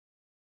 bro.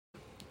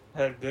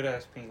 Had good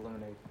ass pink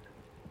lemonade.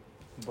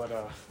 But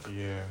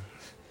Yeah.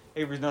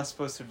 Avery's not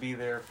supposed to be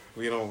there.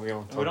 We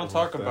don't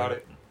Talk about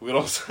it. We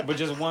don't. But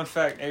just one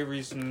fact,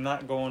 Avery's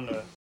not going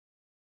to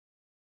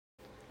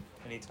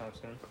anytime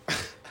soon.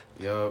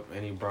 Yup,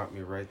 and he brought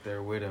me right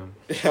there with him.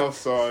 Yeah, I'm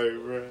sorry,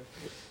 bro.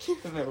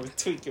 That man was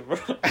tweaking, bro.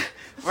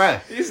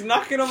 Bruh. He's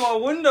knocking on my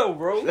window,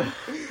 bro.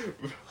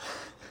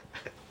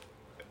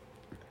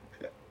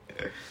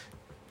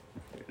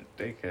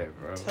 Dickhead,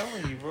 bro. I'm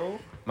telling you, bro.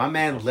 My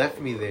man left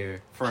me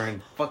there for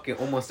fucking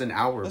almost an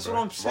hour, That's bro.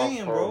 what I'm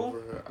saying,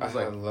 bro. I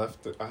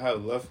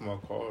had left my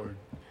card,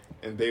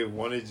 and they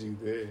wanted you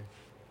there.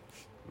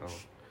 No, it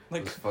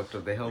Like, was fucked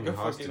up. They held like me a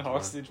hostage. fucking bro.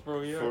 hostage,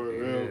 bro. Yeah. For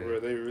real, Yeah. bro.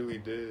 They really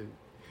did.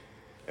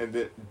 And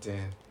then,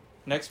 damn.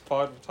 Next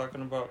pod, we're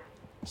talking about.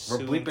 We're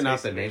suing bleeping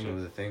out the Tasty name Nation.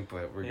 of the thing,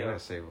 but we're Yeah. gonna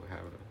say what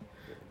happened.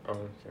 Oh,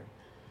 okay.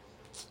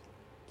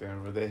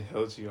 Damn, bro. They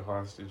held you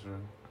hostage, bro.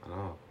 I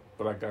know.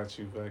 But I got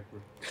you back,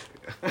 bro.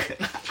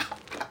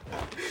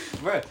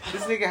 Bruh,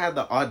 this nigga had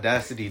the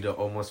audacity to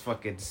almost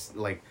fucking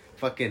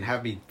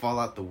have me fall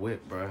out the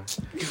whip, bruh.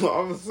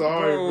 I'm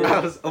sorry, Bro. bro. I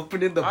was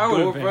opening the I door,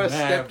 would've been bruh,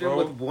 mad, stepped bro.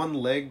 in with one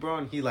leg, bro,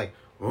 and he like,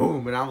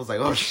 boom, and I was like,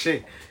 oh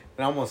shit,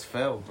 and I almost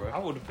fell, I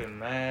bruh. would have been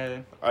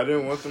mad. I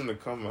didn't want them to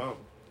come out.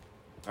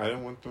 I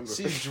didn't want them to.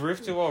 She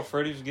drifted while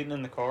Freddie was getting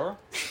in the car.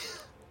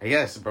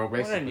 Yes, bro.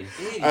 What an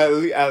Basically.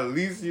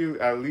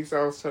 idiot. At least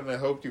I was trying to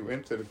help you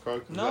into the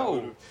car.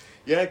 No.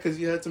 Yeah, because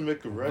you had to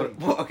make a right.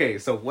 Well, okay,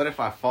 so what if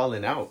I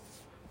fallen out?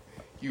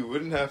 You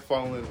wouldn't have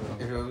fallen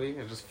You out. know what I mean?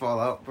 I just fall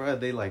out, bro.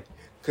 They like.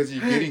 Because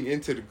you're getting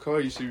into the car,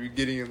 you should be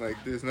getting in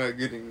like this, not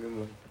getting in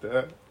like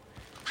that.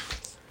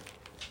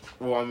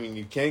 Well, I mean,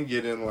 you can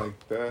get in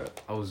like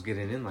that. I was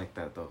getting in like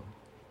that though.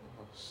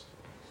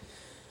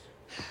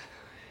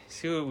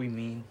 See what we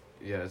mean?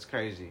 Yeah, it's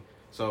crazy.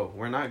 So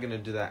we're not gonna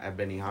do that at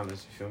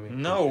Benihana's. You feel me?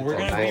 No, It's we're a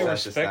gonna be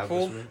nice-ass respectful.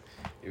 establishment.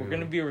 We're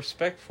gonna be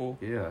respectful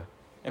Yeah.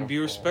 and be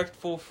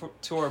respectful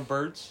to our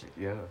birds,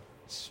 Yeah.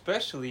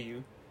 especially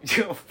you.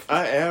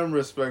 I am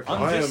respectful.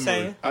 I'm just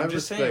saying,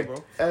 respect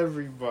bro.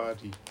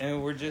 everybody.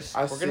 And we're gonna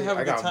have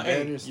I a good got time.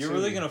 Hey, manners you're too.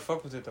 really gonna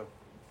fuck with it though.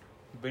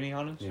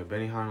 Benihana's. Yeah,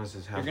 Benihana's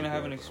is. You're gonna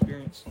have an bro.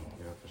 experience. Yeah,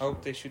 I for hope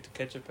sure. they shoot the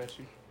ketchup at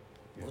you.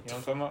 Yeah. You know what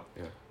I'm talking about?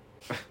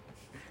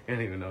 I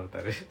don't even know what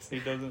that is. He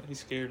doesn't. He's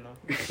scared now.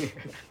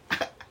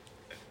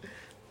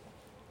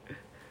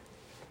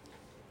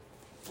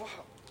 Wow.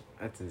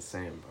 That's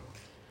insane,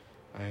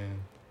 bro. I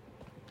am.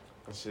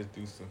 I should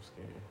do some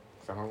scary.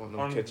 Cause I don't want no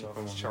I don't ketchup know on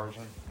if my it's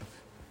charging.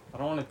 I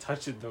don't want to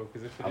touch it though,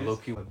 because if it I is, low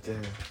key.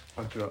 Damn,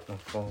 I dropped my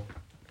phone.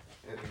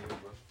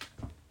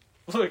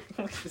 look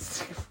at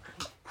this.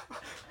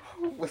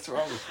 What's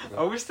wrong with you?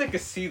 I wish they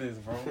could see this,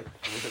 bro.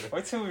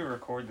 Wait till we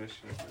record this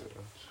shit.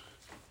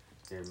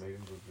 Yeah, maybe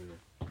we'll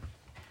do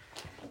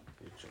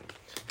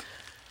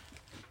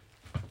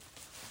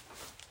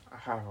I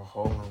have a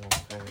hole in my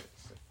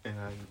pants, and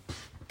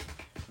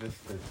this is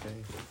the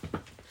thing.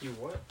 You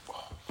what?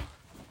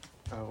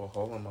 I have a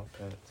hole in my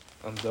pants.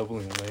 I'm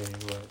doubling laying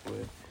right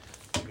with.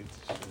 Get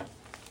this shit.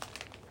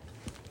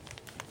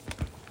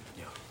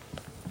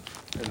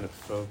 Yeah. And it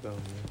fell down there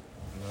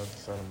on the other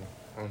side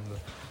of on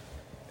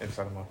the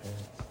inside of my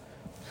pants.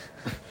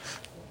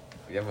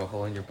 You have a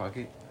hole in your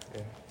pocket?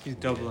 Yeah. He's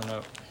doubling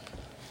up.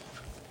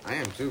 I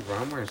am too, bro.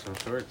 I'm wearing some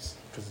shorts.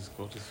 Cause it's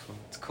cold as fuck.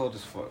 It's cold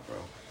as fuck, bro.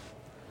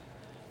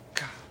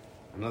 God.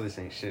 I know this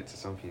ain't shit to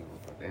some people,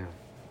 but damn.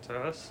 To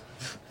us,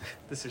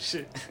 this is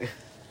shit.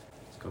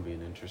 It's gonna be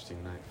an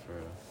interesting night for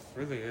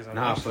Really is. I'm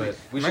Nah, actually- but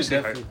we I'm should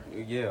actually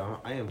definitely. Yeah,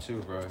 I am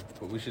too, bro.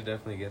 But we should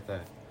definitely get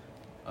that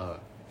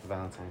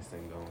Valentine's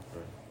thing going for.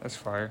 That's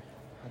fire.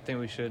 I think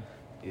we should.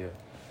 Yeah,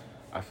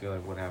 I feel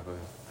like we'd have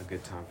a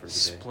good time for the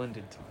day.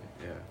 Splendid time.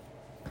 Yeah.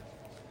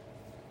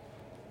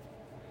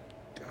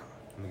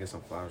 I'm gonna get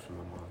some flowers from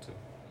my mom too.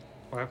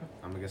 What happened?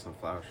 I'm gonna get some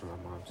flowers from my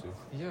mom too.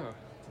 Yeah,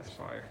 that's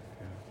fire.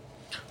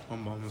 Yeah. My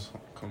mom is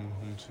coming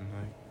home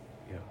tonight.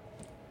 Yeah.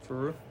 For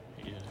real?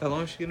 Yeah. How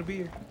long is she gonna be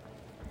here?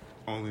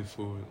 Only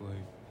for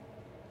like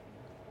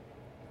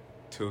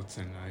till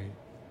tonight.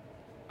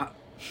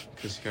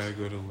 Cause she gotta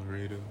go to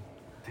Laredo.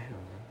 Damn, bro.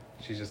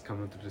 She's just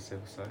coming through the safe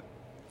side.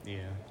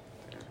 Yeah.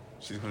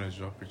 She's gonna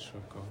drop her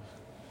truck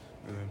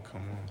off and then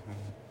come on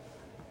home.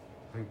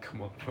 And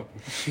come on, bro.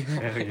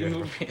 Hell yeah,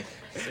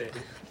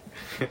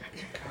 bro.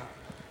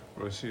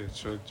 Bro, she a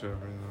truck driver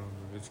now,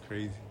 bro. It's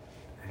crazy.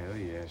 Hell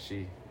yeah,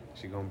 she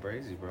going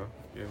crazy, bro.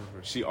 Yeah,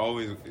 bro. She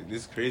always,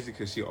 it's crazy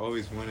because she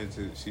always wanted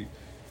to,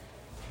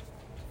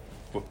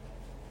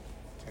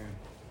 damn,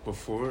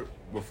 before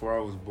I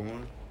was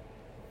born,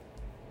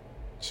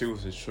 she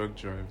was a truck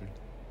driver.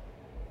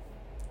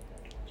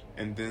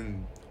 And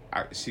then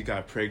she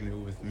got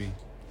pregnant with me.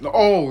 No,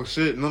 oh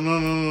shit! No.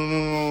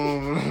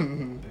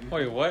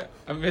 Wait, what?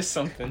 I missed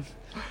something.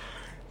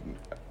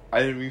 I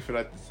didn't mean for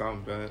that to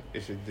sound bad.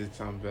 If it did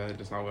sound bad,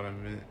 that's not what I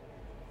meant.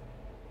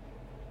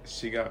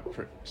 She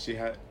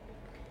had.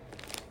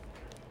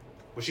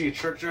 Was she a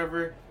truck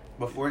driver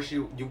before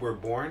you were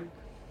born?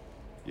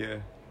 Yeah.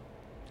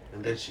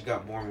 And then she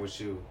got born with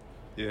you.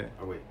 Yeah.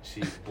 Oh wait,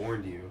 she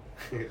born you,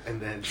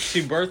 and then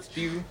She birthed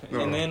you,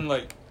 No. and then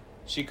like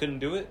she couldn't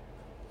do it.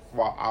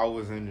 While I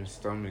was in her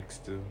stomach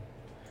still.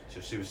 so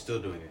she was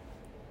still doing it.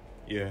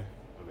 Yeah.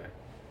 Okay.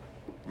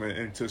 But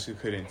until she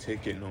couldn't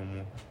take it no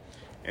more.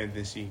 And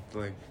then she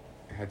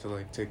had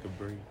to take a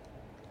break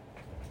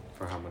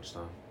For how much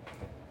time?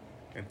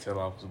 until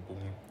I was born.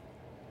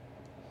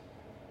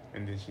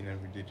 And then she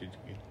never did it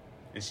again.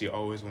 And she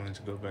always wanted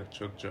to go back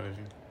truck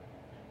driving.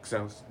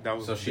 Cause that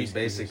was So she her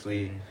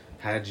basically dream.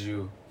 had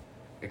you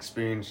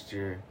experienced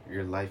your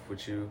life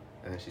with you,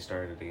 and then she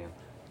started it again.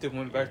 They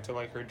went back to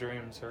like her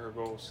dreams or her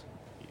goals.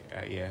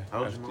 Yeah. How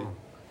old's after- your mom?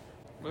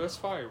 But that's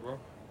fire, bro.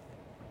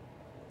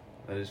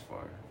 That is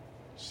far.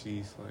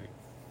 She's like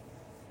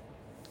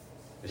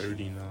Is she-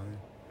 39.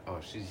 Oh,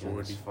 she's young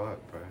 40. as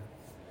fuck, bro.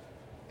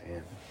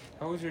 Damn.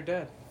 How was your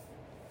dad?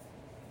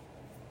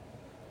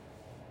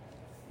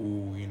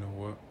 Ooh, you know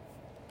what?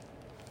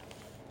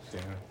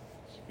 Damn.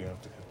 You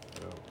have to cut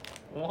that out.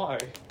 Why?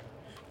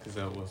 Because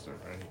that wasn't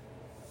right.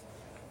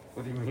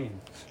 What do you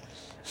mean?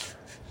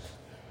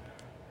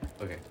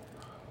 Okay.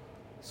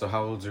 So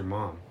how old's your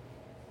mom?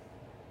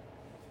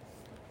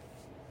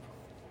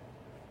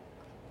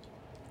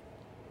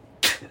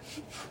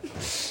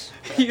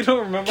 You don't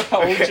remember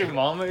how old your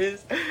mama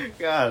is?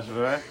 Gosh,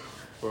 bro.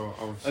 Bro,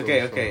 I'm so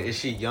Okay. sorry. Is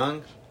she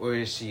young or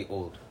is she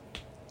old?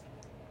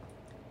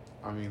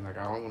 I mean, like,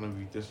 I don't want to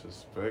be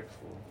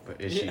disrespectful. But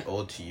is she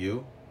old to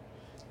you?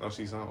 No,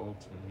 she's not old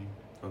to me.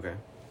 Okay.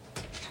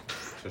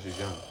 So she's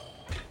young.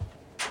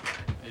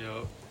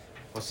 Yo.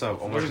 What's up?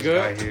 What's Almost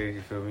good? guy here,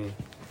 you feel me?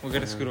 We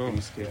gotta scoot over. Can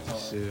you skip the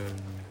shit out of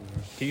me,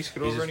 bro? Can you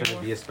scoot He's over just gonna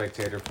anymore? be a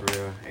spectator for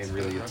real, and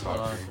really a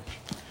talker.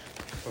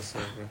 What's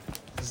up, bro?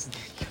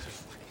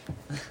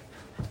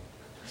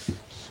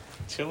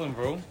 Chilling,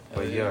 bro.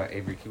 But yeah,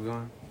 Avery, keep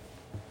going.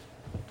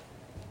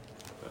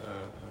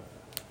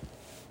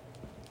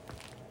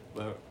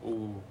 But,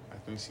 ooh, I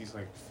think she's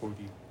like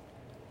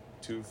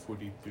 42,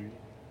 43.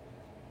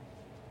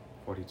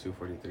 42,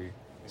 43. Yeah,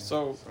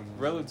 So, something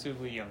like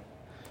relatively young,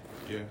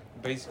 that. Yeah,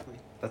 basically.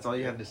 That's all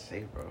you had to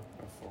say, bro.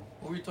 that's all.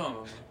 What were you talking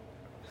about, man?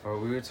 Or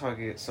we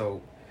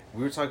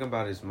were talking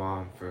about his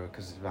mom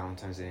because it's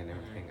Valentine's Day and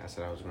everything. I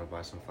said I was gonna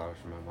buy some flowers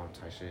for my mom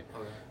type shit.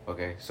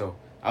 Okay. Okay, so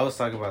I was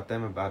talking about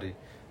them about it,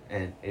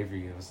 and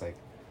Avery was like,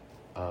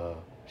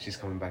 she's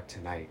coming back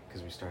tonight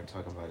because we started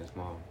talking about his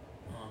mom,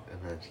 and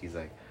then she's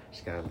like,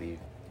 she gotta leave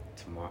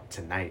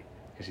tonight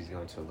because she's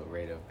going to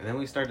Laredo, and then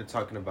we started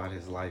talking about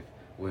his life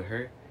with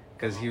her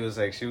because he was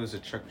like, she was a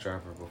truck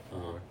driver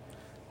before,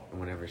 and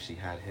whenever she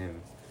had him,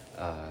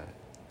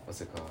 what's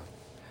it called?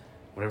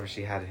 Whenever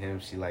she had him,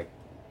 she like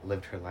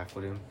lived her life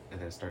with him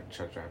and then started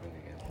truck driving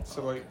again.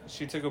 So, like,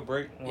 she took a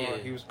break while Yeah.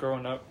 he was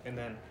growing up and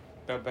then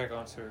got back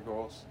onto her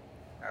goals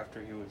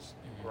after he was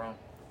grown.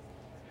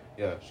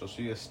 Yeah, so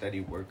she a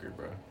steady worker,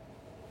 bro.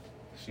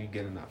 She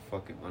getting that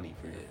fucking money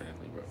for your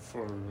family, bro.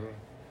 For real.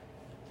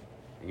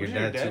 And What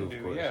your does dad too, do?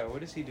 of course. Yeah, what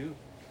does he do?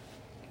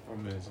 My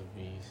man's a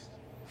beast.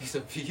 He's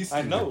a beast.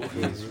 I know.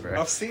 Please, bro.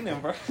 I've seen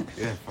him, bro.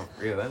 Yeah, for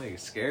real. That nigga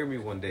scared me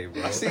one day,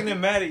 bro. I've seen him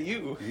mad at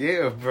you.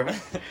 Yeah, bro.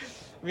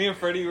 Me and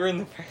Freddie were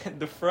in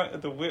the front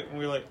of the whip and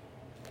we were like,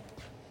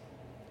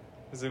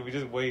 we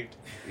just waved.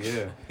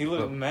 Yeah. He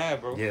looked But-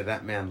 mad, bro. Yeah,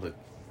 that man looked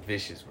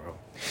vicious, bro.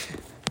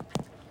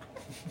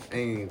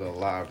 Ain't even gonna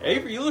lie, bro.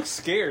 Avery, you look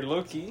scared,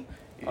 low key.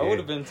 I Yeah. would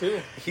have been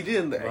too. He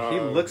didn't. He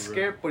Bro, looked bro.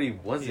 scared, but he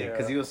wasn't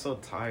because Yeah. he was so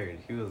tired.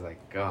 He was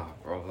like, "God,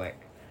 bro, like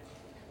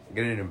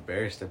getting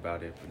embarrassed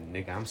about it." But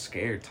nigga, I'm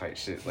scared, type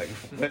shit. Like,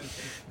 what?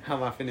 How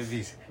am I finna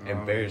be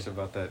embarrassed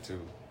about that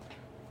too?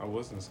 I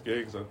wasn't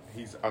scared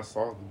because I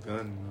saw the gun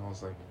and I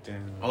was like,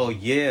 damn. Oh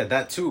yeah,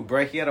 that too,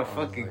 bro. He had a I was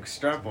fucking like,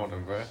 strap on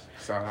him, bro.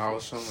 So I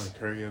was trying to like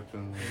hurry up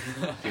and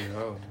like, get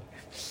out.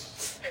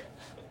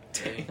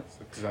 Damn.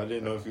 Because I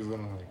didn't know if he was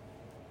going to like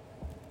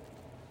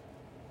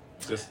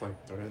just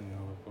like threaten me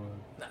or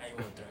what. Nah, he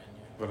won't threaten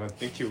you. But I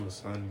think he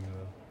was hunting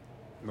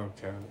though. No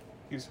cap.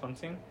 He was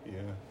hunting. Yeah.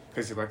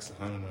 Because he likes to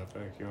hunt in our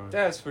backyard.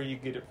 That's where you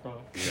get it from.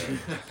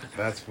 Yeah,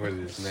 that's where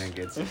this man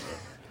gets it, bro.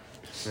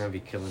 This man be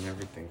killing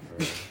everything for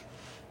real.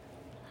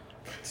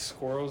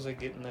 Squirrels that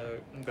get in the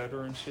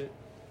gutter and shit,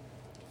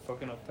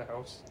 fucking up the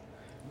house.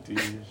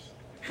 Deers.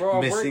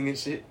 Bro, Missing and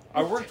shit.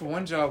 I worked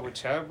one job with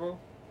Chad, bro,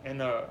 and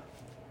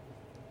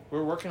we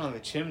were working on the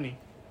chimney,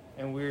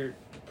 and we were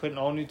putting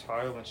all new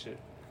tile and shit,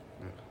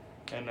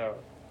 and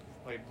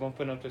like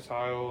bumping up the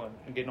tile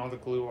and getting all the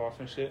glue off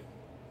and shit,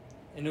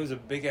 and it was a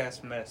big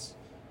ass mess,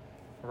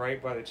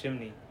 right by the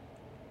chimney,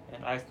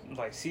 and I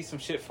like see some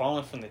shit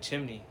falling from the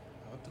chimney.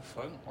 What the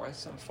fuck? Why is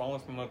something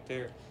falling from up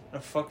there? And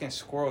a fucking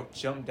squirrel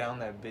jumped down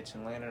that bitch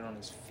and landed on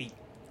his feet.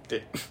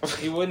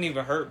 He wasn't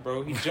even hurt,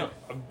 bro. He jumped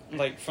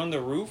like from the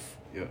roof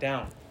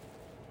down.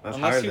 That's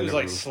Unless higher he than was the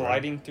like roof, bro.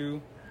 sliding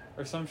through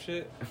or some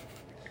shit.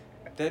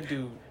 That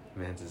dude,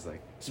 Man's is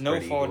like no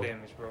spread fall eagle.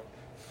 damage, bro.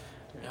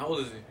 How old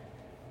is he?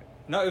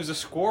 No, it was a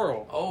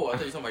squirrel. Oh, I thought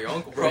you were talking about your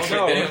uncle, bro. I was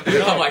No, like, damn,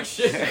 dude. no. I'm like,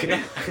 shit.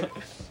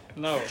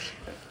 No,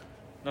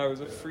 it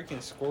was a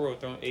freaking squirrel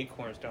throwing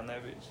acorns down that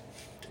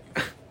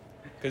bitch.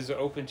 Cause the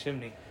open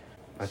chimney.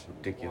 That's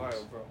ridiculous.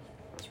 Wild, bro.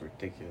 That's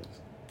ridiculous.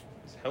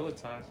 It's hella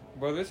times,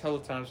 bro. There's hella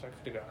times I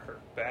could have got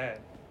hurt bad.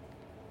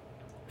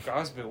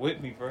 God's been with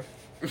me, bro.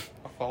 I'm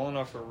falling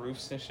off of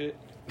roofs and shit.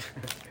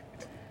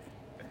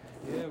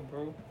 Yeah,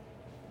 bro.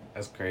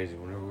 That's crazy.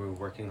 Whenever we were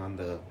working on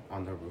the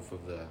roof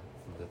of the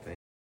thing,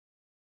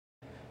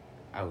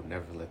 I would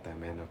never let that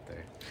man up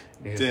there.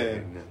 He was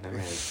Damn. like, that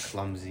man is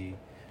clumsy.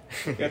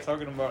 Yeah,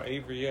 talking about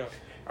Avery, yeah.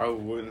 I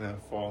wouldn't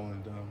have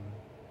fallen down.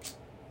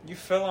 You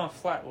fell on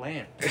flat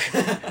land.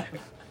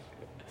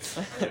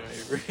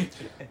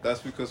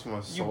 That's because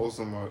my soles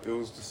of my, it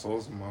was the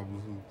soles of my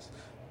boots.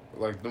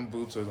 Like, them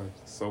boots are like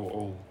so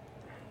old.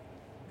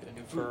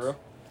 For real?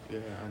 Yeah,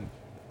 I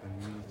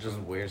need Just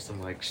wear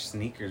some like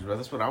sneakers, bro.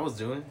 That's what I was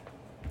doing.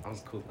 I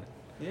was cool,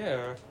 man.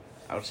 Yeah.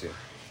 Out here.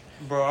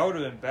 Bro, I would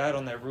have been bad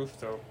on that roof,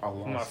 though. I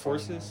lost My all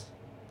forces,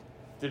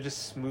 they're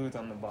just smooth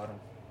on the bottom.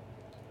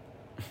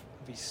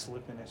 I'd be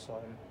slipping and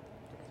sliding.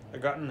 I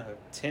got in a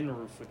tin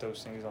roof with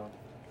those things on.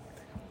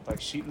 Like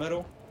sheet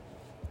metal.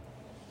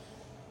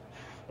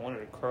 I wanted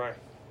to cry.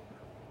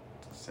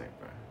 Same,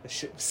 bro. That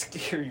shit was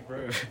scary,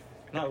 bro.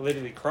 Not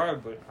literally cry,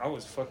 but I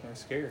was fucking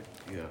scared.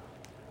 Yeah.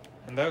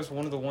 And that was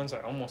one of the ones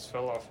I almost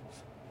fell off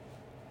of.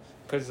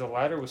 Because the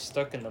ladder was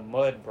stuck in the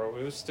mud, bro.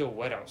 It was still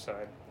wet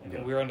outside. And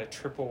Yeah. we were on a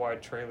triple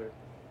wide trailer.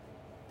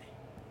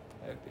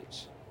 That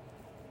bitch.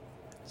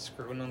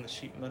 Screwing on the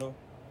sheet metal.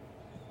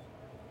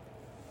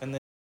 And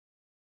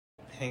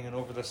hanging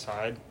over the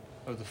side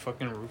of the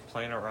fucking roof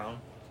playing around,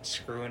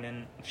 screwing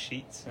in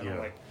sheets, and I'm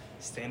Yeah. like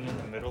standing in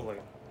the middle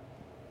like,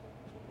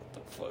 what the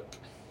fuck?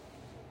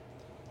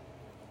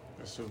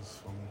 That shit was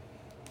fun.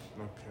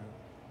 No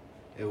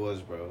cap. It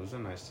was, bro. It was a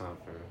nice time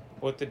for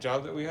What, the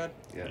job that we had?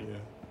 yeah. Yeah.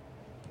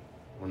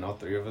 When all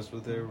three of us were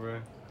there,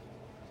 bro.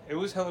 It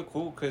was hella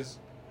cool because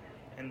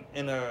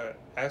in a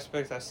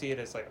aspect I see it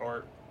as like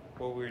art,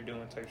 what we were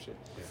doing type shit.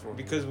 For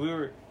Because real. we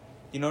were,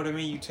 you know what I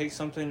mean? You take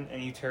something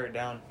and you tear it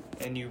down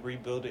and you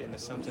rebuild it into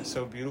something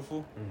so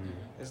beautiful.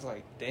 Mm-hmm. It's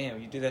like,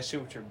 damn, you did that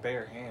shit with your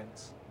bare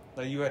hands.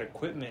 Like, you had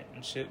equipment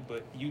and shit,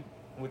 but you,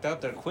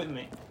 without the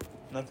equipment,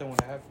 nothing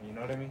would happen, you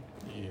know what I mean?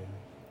 Yeah.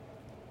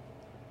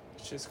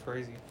 It's just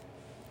crazy.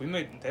 We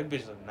made, that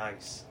bitch look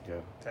nice. Yeah.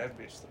 That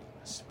bitch look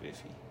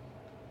spiffy.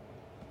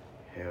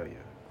 Hell yeah.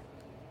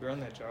 We were on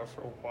that job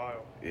for a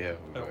while. Yeah,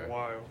 we A were.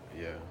 while.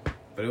 Yeah.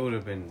 But it would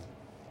have been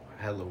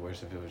hella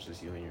worse if it was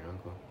just you and your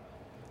uncle.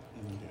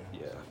 Yeah.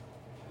 Yeah.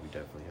 We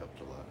definitely helped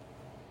a lot.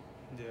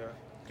 Yeah.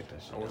 Get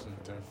that shit I done wasn't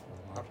for there them.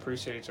 for a I lot.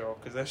 appreciate y'all,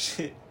 because that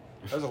shit,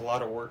 that was a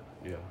lot of work.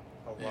 Yeah.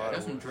 A Yeah, I lot got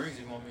of some work. drinks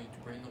if you want me to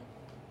bring them.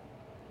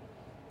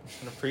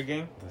 In the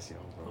pregame, That's y'all,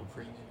 No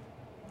bro. pregame.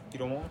 you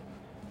don't want?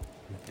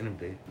 In a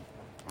bit.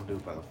 I'll do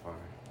it by the fire.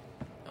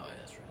 Oh, yeah,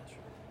 that's right, that's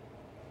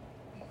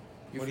right.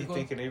 What are you free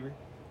thinking, Avery?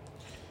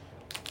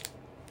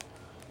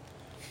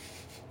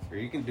 Or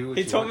you can do what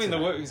He you told want me in the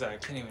tonight. whip, he's like, I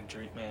can't even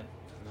drink, man.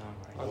 No,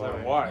 I was why?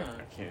 like, why?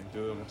 I can't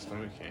do it. My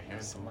stomach can't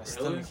handle My it.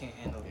 stomach can't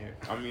handle it.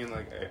 Yeah. I mean,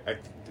 like, the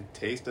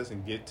taste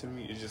doesn't get to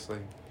me. It's just like,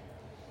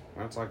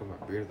 We're not talking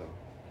about beer, though.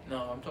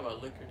 No, I'm talking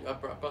about liquor. Dude. I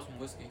brought some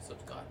whiskey, some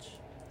scotch.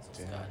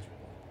 Some Damn. scotch.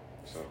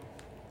 So.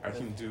 I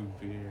can do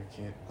beer. I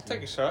can't. I'll do-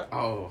 take a shot.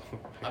 Oh.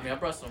 I mean, I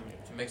brought some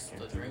to mix the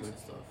Can't do drinks it. and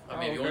stuff. I Oh,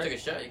 mean, if you want to okay.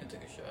 take a shot, you can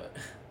take a shot.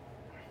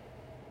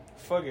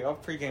 Fuck it, I'll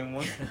pregame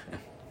one.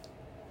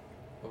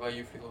 What about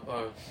you, Figo? What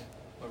about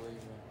you,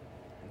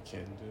 man? I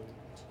can't do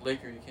it.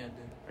 Liquor, you can't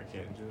do. I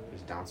can't do it.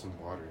 Just down some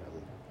water.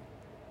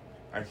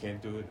 I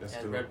can't do it. That's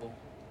And too. Red Bull.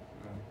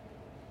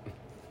 No.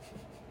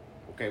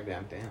 Okay,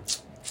 man, damn. Alright.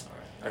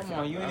 I Come can-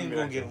 on, you I ain't even mean,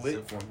 I gonna get can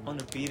lit sip one. on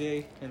the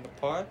B-Day in the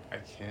pod? I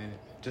can't.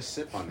 Just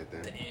sip on it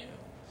then. Damn.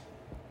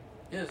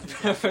 Yes.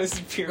 It's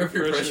peer We're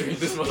peer pressure. pressuring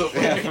this motherfucker.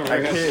 Yeah,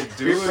 I can't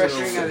do Peer it.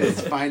 pressuring at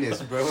its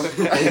finest, bro.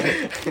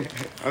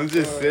 I'm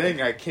just saying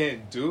I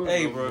can't do it.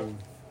 Hey, no bro. more.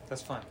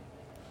 That's fine.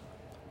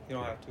 You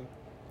don't have to.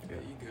 Yeah,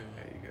 you good.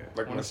 There you go.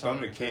 Like my Wanna sound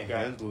stomach like a can't guy.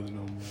 handle it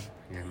no more.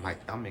 Yeah, my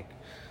stomach.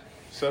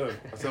 Shut up.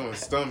 I said my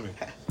stomach.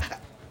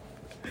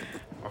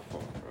 My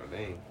fault, bro.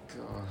 Dang.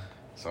 God.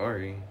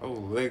 Sorry. Oh,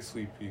 leg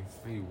sweepy.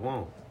 No, you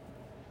won't.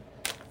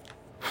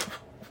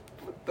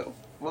 What the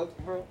fuck,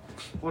 bro?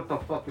 What the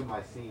fuck am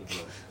I seeing, bro?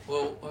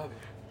 Well, what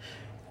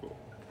happened?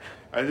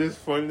 I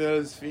just pointed at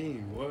his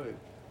feet. What? It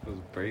was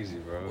crazy,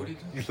 bro. What are you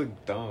doing? You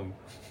look dumb.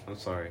 I'm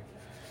sorry.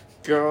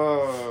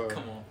 God.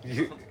 Come on.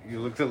 You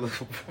looked a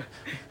little.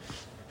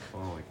 Oh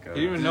my god.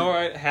 You didn't even know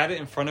I had it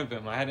in front of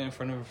him. I had it in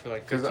front of him for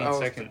like 15 I was,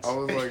 seconds. I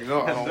was like,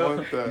 no, I don't No,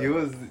 want that. He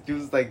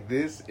was like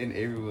this, and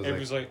Avery was It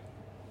was like,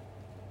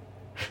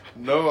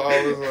 No,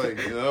 I was like,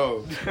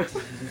 no.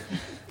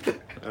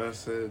 And I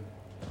said,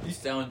 You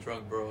sound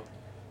drunk, bro.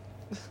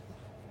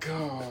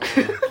 God.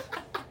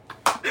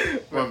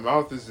 My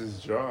mouth is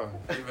just dry.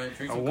 Hey, man,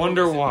 drink I some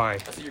wonder Coke. why. I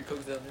see your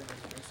Coke's down there. Man.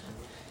 Drink some,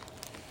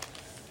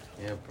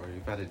 bro. Yeah, bro,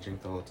 you gotta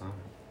drink the whole time.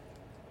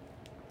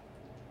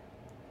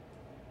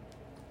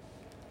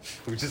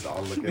 We just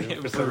all look at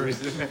him for some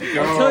reason. I'm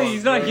telling you,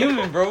 he's not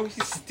human, bro. He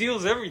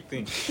steals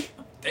everything.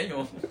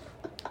 Damn.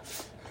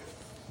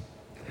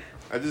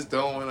 I just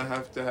don't want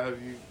to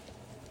have you.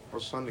 I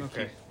was trying to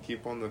Okay.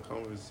 keep on the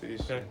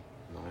conversation. Okay.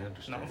 No, I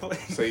understand. No.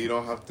 So you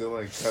don't have to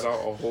like cut out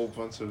a whole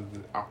bunch of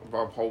a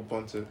whole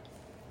bunch of.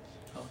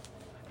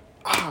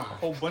 A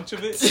whole bunch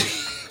of it.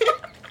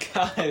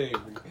 God, Avery.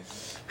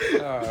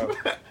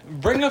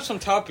 Bring up some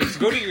topics.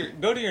 Go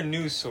to your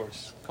news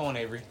source. Come on,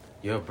 Avery.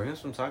 Yo, bring us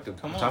some Come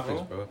on,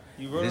 topics, bro.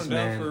 You wrote This them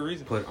down man for a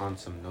reason. put on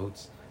some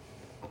notes.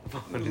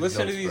 on his Listen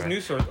to notes, these bro.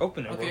 news sources.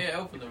 Open it, bro. Okay, yeah,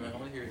 open them, man. I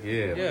want to hear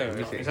it. Yeah, Yeah, let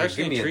me see. it's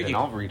actually Give me it, intriguing.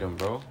 then I'll read them,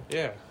 bro.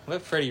 Yeah,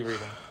 let Freddie read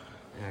them.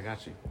 Yeah, I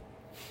got you.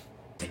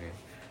 Okay.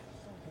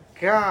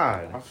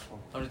 God. How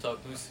many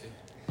top news say?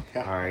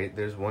 All right,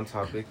 there's one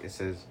topic. It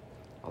says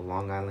a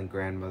Long Island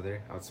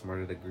grandmother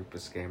outsmarted a group of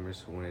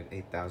scammers who wanted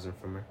 $8,000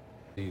 from her.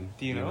 Do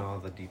you know all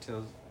the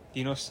details Do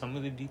you know some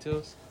of the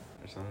details?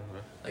 or something,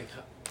 bro? Like,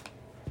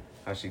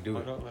 How'd she do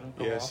it? Let him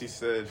go Yeah, off. she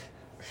said.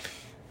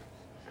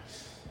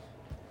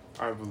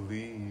 I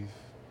believe.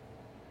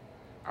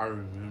 I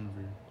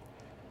remember.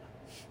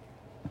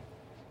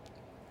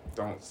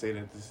 Don't say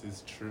that this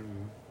is true,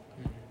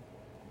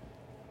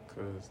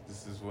 cause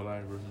this is what I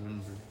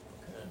remember.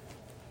 okay.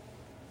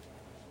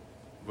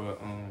 But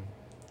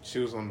she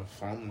was on the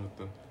phone with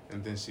them,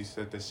 and then she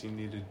said that she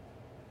needed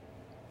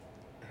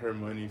her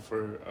money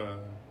for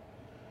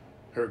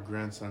her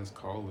grandson's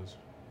college.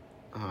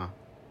 Uh-huh.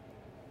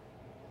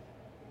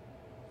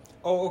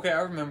 Oh, okay.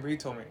 I remember. He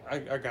told me. I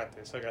got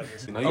this.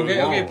 No, you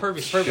Okay, won't.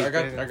 perfect. I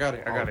got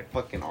it. I'll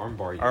fucking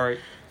armbarbar you. All right.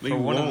 No, For you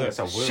one of won't. the Yes,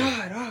 I will.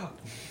 shut up.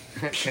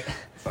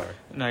 Sorry.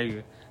 No,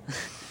 you.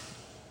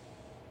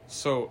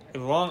 So, a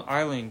Long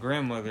Island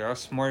grandmother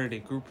outsmarted a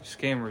group of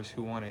scammers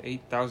who wanted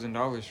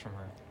 $8,000 from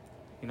her.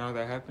 You know how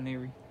that happened,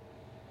 Avery?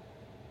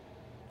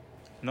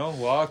 No?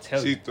 Well, I'll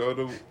tell She you. told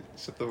him,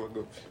 shut the fuck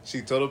up.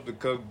 She told him to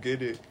come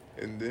get it,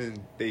 and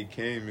then they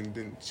came, and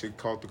then she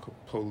called the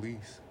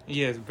police.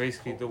 Yes,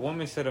 basically. The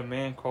woman said a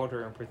man called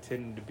her and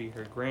pretended to be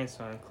her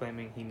grandson,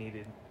 claiming he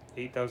needed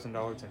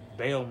 $8,000 in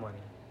bail money.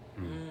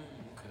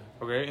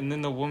 Okay, and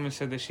then the woman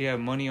said that she had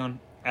money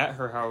at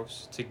her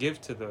house to give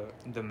to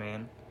the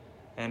man,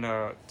 and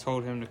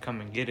told him to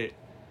come and get it,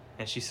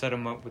 and she set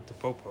him up with the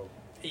popo.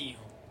 Damn.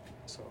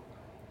 So,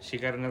 she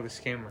got another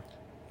scammer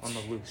on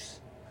the loose.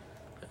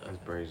 That's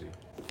crazy.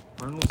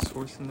 Arnold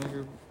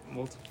Schwarzenegger,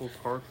 multiple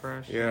car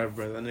crash. Yeah,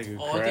 bro, that nigga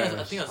Oh, crashed.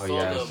 I think I saw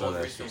yeah, I the saw most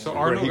that recent shit. So one.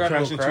 Arnold he got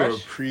crashed into into a a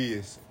crash?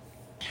 Prius.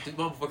 This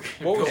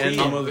motherfucker What was go he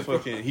And in? the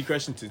motherfucking, he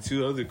crashed into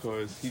two other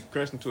cars. He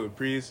crashed into a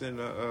Prius and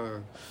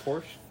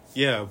Porsche?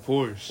 yeah, a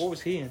Porsche. What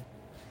was he in?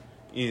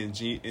 In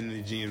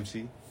the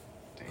GMC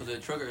Was it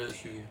a truck or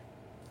SUV?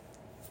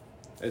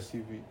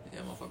 SUV. Yeah,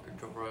 motherfucker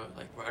drove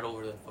right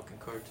over that fucking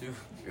car too.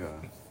 Yeah.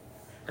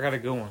 I got a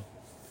good one.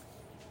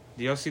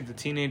 Do y'all see the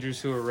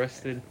teenagers who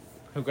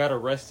got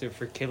arrested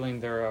for killing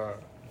their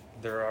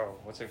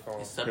what's it called?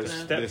 His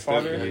stepdad?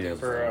 Stepfather Yeah,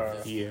 for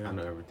Yeah. I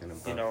know everything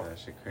about You know, that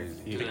shit. Crazy.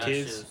 Yeah. the That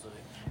kids. shit is like-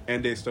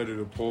 And they started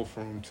a poll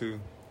for him too.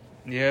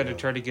 Yeah, to Yeah.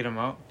 try to get him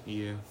out.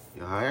 Yeah.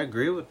 Yeah, I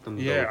agree with them.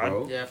 Yeah,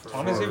 though, bro. Yeah, for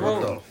Honestly, real.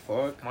 bro. What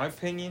the fuck? My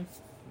opinion,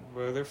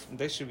 bro,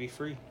 they should be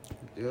free.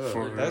 Yeah.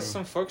 For That's real.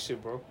 some fuck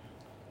shit, bro.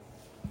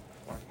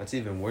 That's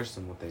even worse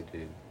than what they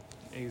did.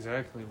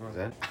 Exactly, bro. Is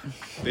that?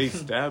 They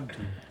stabbed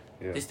him.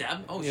 Yeah. They stabbed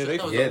him? Oh, Yeah, shit. they-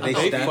 that was- yeah, I they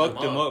thought They stabbed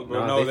fucked him up,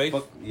 bro. No, they they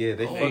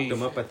Oh. fucked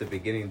them up at the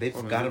beginning. They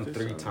Oh, got him they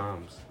 3 did so.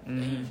 times.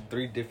 Mm-hmm.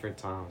 3 different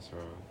times, bro.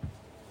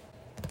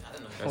 I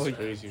didn't know That's Oh,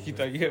 crazy. You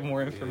bro. thought you had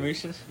more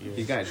information? Yeah.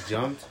 He got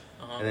jumped,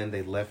 Uh-huh. and then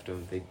they left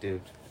him. They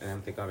dipped, and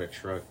then they got a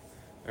truck.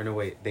 Or no,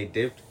 wait, they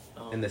dipped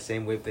Uh-huh. in the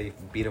same whip they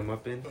beat him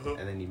up in, Uh-huh.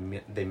 and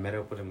then they met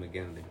up with him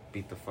again. They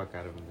beat the fuck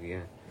out of him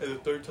again. And the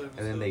third time.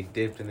 And then they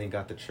dipped, and they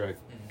got the truck,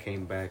 Mhm.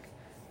 came back,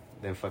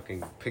 then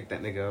fucking picked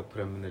that nigga up,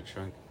 put him in the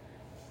trunk,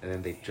 and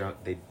then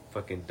they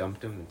fucking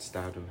dumped him and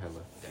stabbed him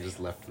hella. They just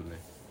left him there.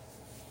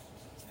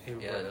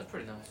 Hey, Yeah, bro. that's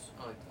pretty nice.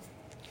 I like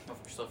that.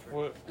 Motherfucker suffer.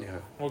 What Yeah.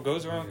 what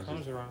goes around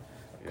comes around.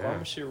 Yeah.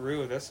 Karma shit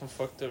real. That's some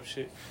fucked up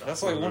shit.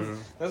 That's For like real.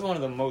 that's one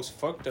of the most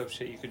fucked up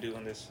shit you could do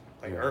on this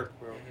Yeah. earth,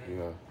 bro. Mhm.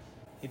 Yeah.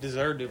 He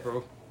deserved it,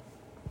 bro.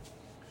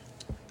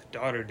 The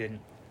daughter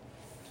didn't.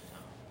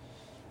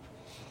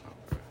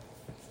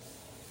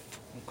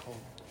 I'm cold.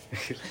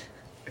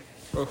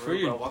 Bro, For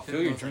real, bro, I walked in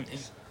fill your and I was like,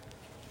 drinks.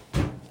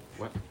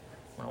 What?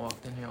 When I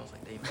walked in here, I was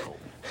like, damn, cold.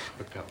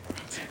 Look out, bro.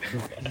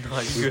 No,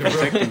 you We good, bro?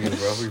 protecting you,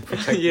 bro. We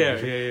protecting Yeah,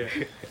 you. yeah,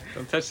 yeah.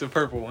 Don't touch the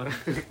purple one.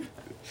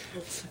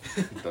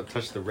 Don't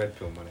touch the red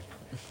pill money.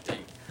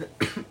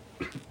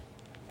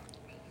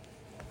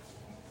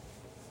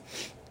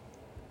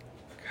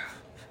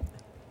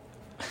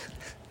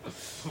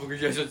 Motherfucker,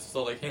 I just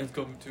saw like hands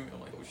coming to me. I'm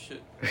like, oh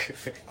shit.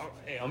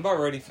 Hey, I'm about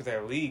ready for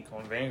that league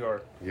on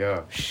Vanguard.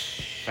 Yeah.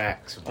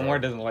 Facts, bro. Omar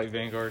doesn't like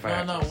Vanguard.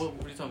 Facts. No,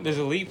 what are you talking There's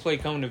a about? league play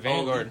coming to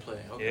Vanguard. Oh,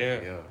 play.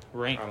 Okay. Yeah, Yeah.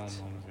 ranked. I don't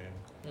know,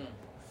 man.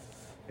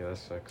 Yeah, that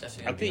sucks. That's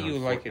it. I think you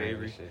would like it, Fortnite and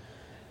Avery. shit.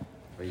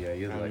 But yeah,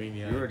 you I like. mean,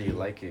 yeah, you I already do.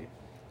 like it.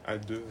 I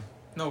do.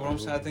 No, but I'm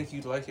saying I think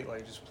you'd like it,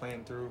 like just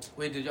playing through.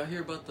 Wait, did y'all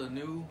hear about the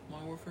new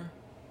Modern Warfare?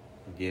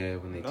 Yeah,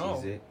 when they No.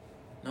 tease it.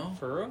 No.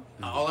 For real?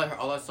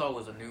 All I saw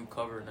was a new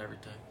cover and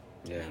everything.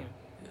 Yeah. Damn.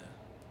 Yeah.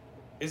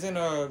 Isn't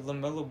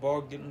LaMelo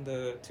Ball getting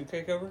the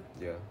 2K cover?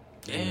 Yeah.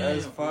 Damn.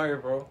 That's fire,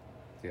 bro.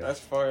 Yeah. That's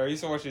fire. I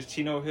used to watch his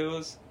Chino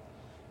Hills,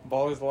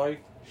 Ball is Life.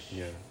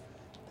 Yeah.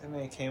 That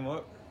man came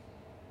up.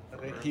 I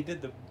think For he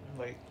did the,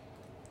 like,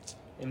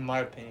 in my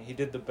opinion, he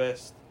did the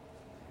best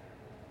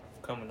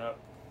coming up.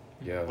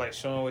 Yeah. Like,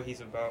 showing what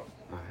he's about.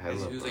 Nah, He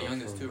hella, was the bro.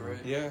 youngest too, right?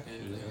 Yeah. he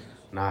was the youngest.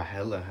 Nah,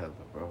 hella,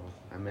 bro.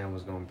 That man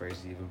was going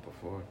crazy even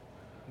before.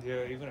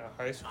 Yeah, even at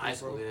high school, High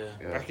school, bro. yeah.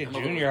 Yeah. Back in That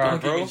motherfucker junior high,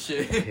 dunking bro. and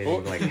shit. Hitting, Bro,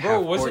 like, bro,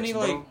 half wasn't he,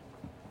 courts, like,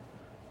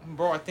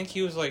 bro, I think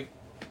he was, like,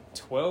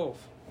 12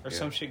 or Yeah.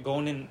 some shit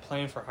going in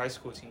playing for high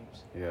school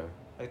teams. Yeah.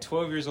 Like,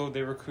 12 years old,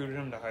 they recruited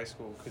him to high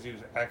school because he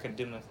was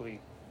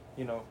academically,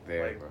 you know,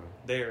 There, like, bro.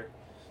 there.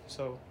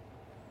 So,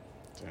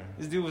 Damn.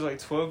 this dude was, like,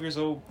 12 years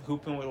old,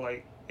 hooping with,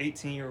 like,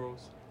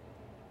 18-year-olds.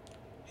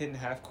 Hitting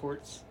half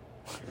courts.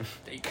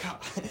 God.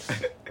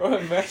 Bro,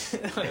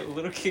 imagine a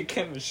little kid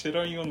coming shit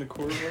on you on the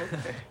court, bro.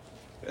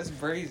 That's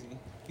crazy.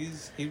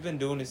 He's been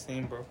doing his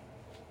thing, bro.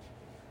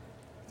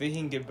 Think he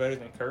can get better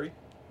than Curry?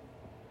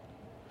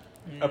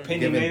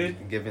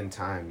 Opinionated? Given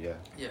time, yeah.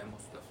 Yeah,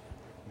 most stuff.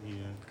 Yeah.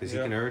 Because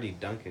Yeah. he can already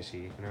dunk and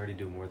shit. He can already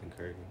do more than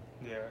Curry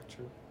Yeah,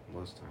 true.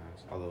 most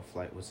times. Although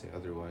Flight would say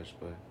otherwise,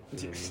 but.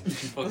 You know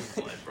what Fucking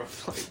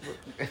flat,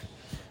 bro.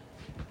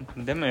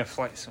 That man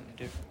flight something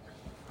different.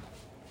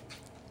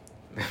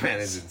 I mean? Man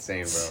is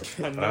insane,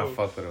 bro. I But know. I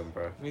fuck with him,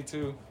 bro. Me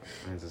too.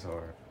 Man's is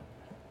hard.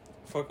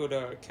 Fuck with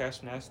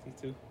Cash Nasty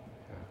too.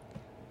 Yeah.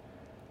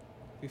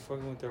 Be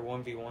fucking with their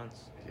 1v1s.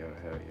 Yo,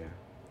 hell yeah.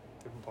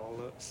 Their ball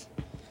ups.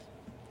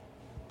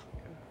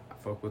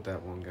 fuck with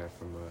that one guy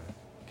from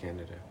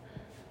Canada.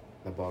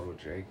 The bald with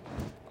Drake.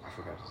 I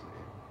forgot his name.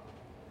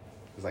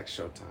 It was like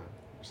Showtime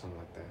or something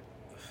like that.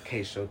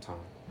 K Showtime.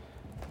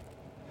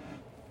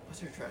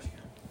 What's your trash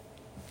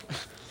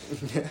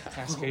can?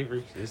 Ask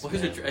Avery. What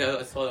is your trash?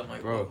 I saw that. I'm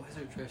like, Bro, what's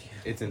your trash can?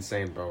 it's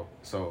insane, bro.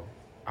 So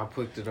I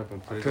picked it up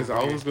and put it. Because over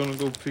I here. was gonna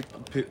go pick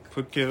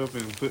it up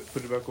and put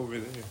it back over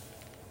there.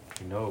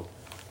 No,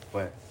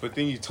 but But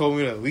then you told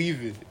me to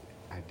leave it.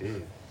 I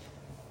did.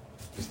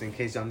 Just in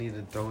case y'all need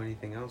to throw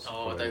anything else.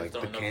 Oh, I for, thought you were like the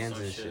throwing up cans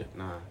some and shit. shit.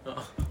 Nah,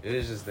 Oh. it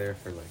was just there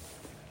for like,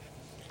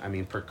 I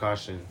mean,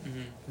 precaution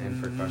Mm-hmm.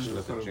 and precaution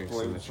of the Could've drinks in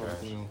played the trash.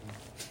 something.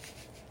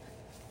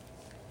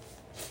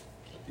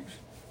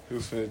 He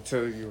was finna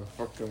tell you a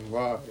fucking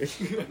lie.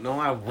 No,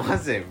 I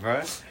wasn't,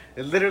 bro.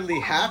 It literally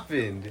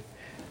happened.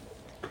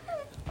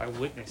 I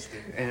witnessed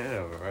it.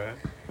 Yeah, bro.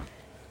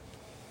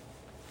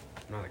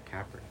 I'm not a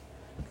capper.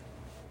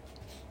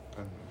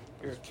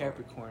 You're a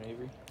Capricorn,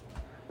 Avery.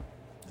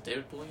 Is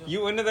David pulling up?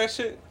 You into that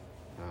shit?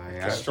 I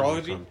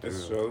Astrology?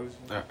 Astrology?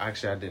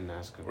 Actually, I didn't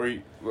ask him, Or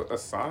you, what, a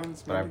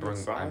signs? but I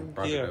maybe?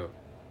 brought Yeah. it up.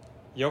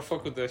 Y'all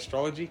fuck with the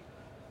astrology?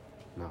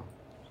 No,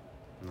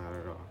 not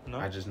at all. No?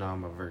 I just know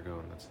I'm a Virgo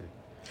and that's it.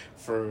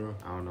 For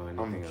I don't know I'm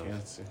anything a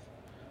else. Cancer.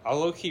 I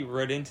low-key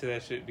read into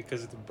that shit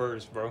because of the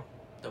birds, bro.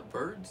 The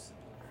birds?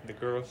 The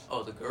girls.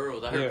 Oh, the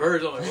girls. I heard Yeah.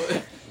 birds. I'm like,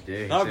 what? Yeah,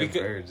 he No, said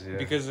because- birds. Yeah.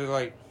 Because they're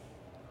like,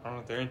 I don't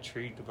know, they're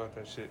intrigued about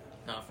that shit.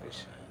 Nah, for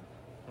sure.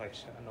 Like,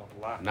 shit, I know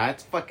a lot. Nah,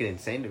 it's fucking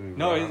insane to me.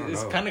 No, Bro. I don't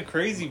it's know. kind of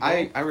crazy, bro.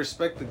 I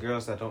respect the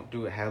girls that don't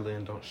do it hella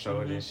and don't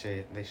show it Mhm. and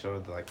shit. They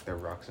show like their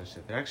rocks and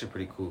shit. They're actually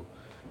pretty cool,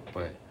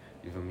 but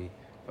you feel me?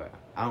 But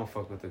I don't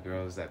fuck with the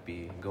girls that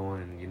be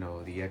going, you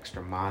know, the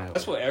extra mile.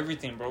 That's what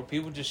everything, bro.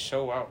 People just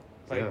show out.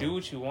 Like, Yeah. do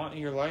what you want in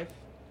your life,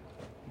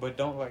 but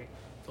don't, like,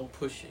 Don't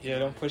push it. yeah,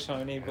 don't push on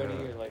anybody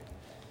Yeah. or, like,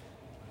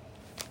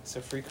 it's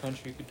a free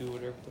country. You can do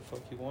whatever the fuck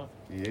you want.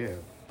 Yeah.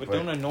 But But-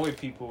 don't annoy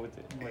people with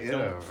it. Like, Yeah,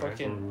 don't right.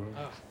 fucking. For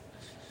real.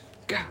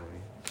 God.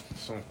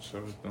 Some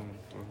shit was done.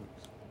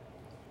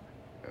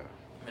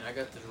 I mean, I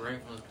got this ring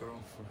from this girl.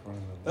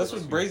 That's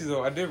what's crazy,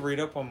 though. I did read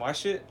up on my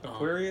shit, Uh-huh.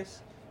 Aquarius.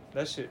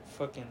 That shit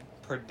fucking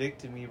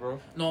predicted me, bro.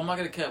 No, I'm not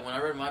gonna cap. When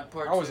I read my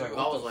part, I was too, like, I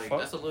what was the like, fuck?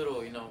 that's a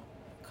little, you know,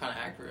 kind of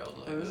accurate. I was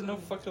like, There's no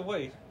fucking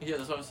way. Yeah,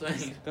 that's what I'm It's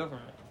saying. the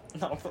government.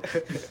 No.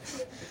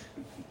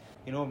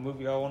 You know what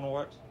movie I want to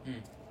watch?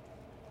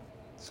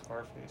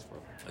 Scarface, bro.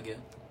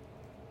 Again.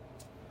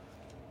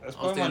 That's I was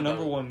probably my thinking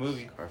number about one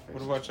movie. Scarface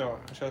What about is y'all? fire.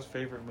 What's y'all's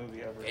favorite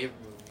movie ever? Favorite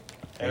movie.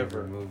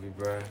 Favorite movie,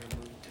 bro. Favorite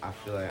movie. I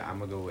feel like I'm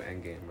gonna go with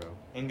Endgame, bro.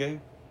 Endgame?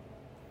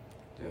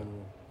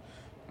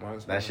 Yeah.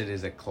 That shit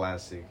is a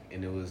classic,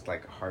 and it was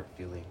like heart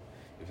feeling.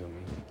 You feel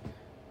me?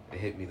 It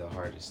hit me the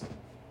hardest.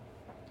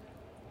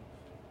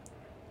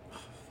 Fuck,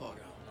 I don't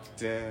know.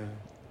 Damn.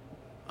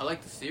 I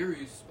like the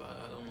series, but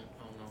I don't know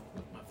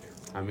what's my favorite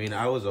movie. I mean,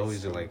 I was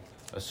always like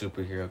a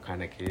superhero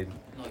kind of kid.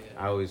 No, yeah.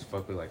 I always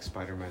fuck with like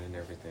Spider-Man and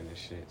everything and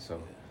shit.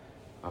 So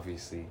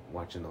obviously,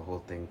 watching the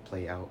whole thing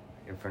play out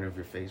in front of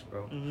your face,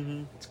 bro,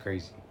 Mm-hmm. it's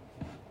crazy.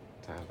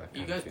 To have that You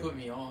kind of guys put feeling.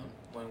 me on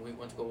when we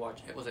went to go watch.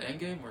 Was it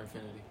Endgame or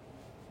Infinity?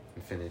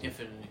 Infinity.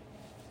 Infinity.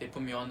 They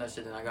put me on that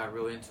shit, and I got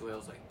real into it. I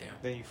was like, damn.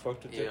 Then you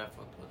fucked with Yeah, it? I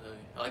fucked with it.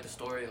 I like the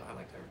story. I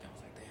liked everything. I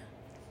was like,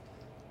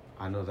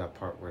 damn. I know that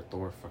part where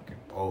Thor fucking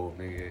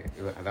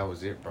nigga. That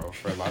was it, bro.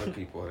 For a lot of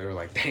people, they were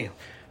like, "Damn,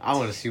 I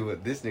want to see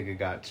what this nigga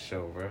got to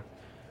show, bro."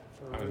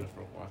 For I real.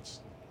 never watched.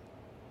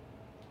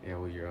 Yeah,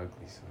 well, you're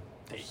ugly, so.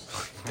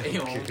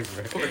 Damn. I'm kidding,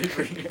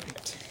 bro.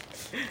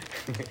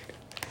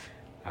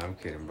 I'm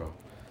kidding, bro.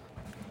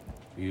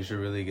 You should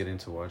really get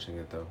into watching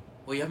it though.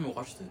 Well, you haven't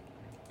watched it?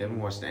 You haven't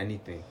watched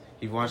anything.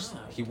 He watched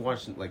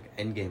like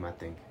Endgame, I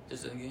think.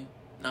 Just Endgame?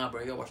 Nah,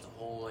 bro. You gotta watch the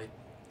whole, like...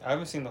 I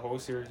haven't seen the whole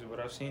series, but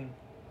I've seen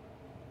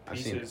I've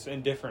seen pieces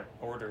in different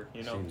order,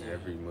 you know? seen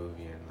every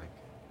movie in like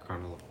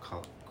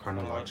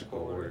chronological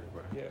order,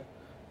 bro. Yeah,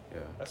 Yeah.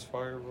 that's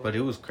fire, bro. But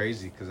it was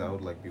crazy because I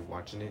would like be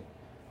watching it.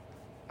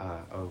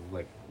 Of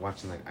like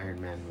watching like Iron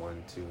Man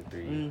 1, 2,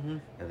 3, Mm-hmm.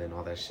 and then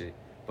all that shit.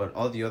 But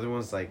all the other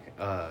ones like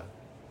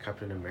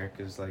Captain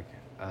America's like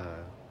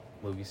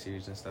movie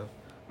series and stuff.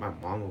 My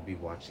mom will be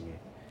watching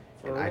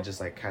it, and I just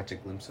like catch a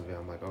glimpse of it.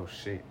 I'm like, oh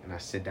shit, and I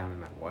sit down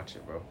and I watch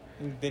it, bro.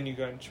 And then you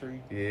got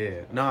intrigued.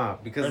 Yeah, nah,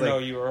 because Or like no,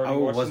 you were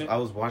already watching it? I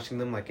was watching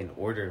them like in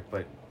order,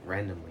 but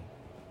randomly.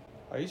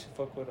 I used to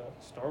fuck with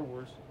Star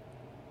Wars.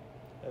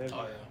 Oh,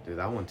 yeah. Dude,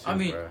 that one too, I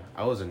mean- bro.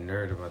 I was a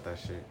nerd about that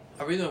shit.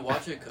 I really didn't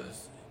watch it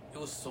because it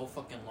was so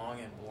fucking long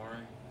and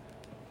boring.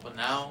 But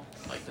now,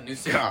 like, the new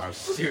series...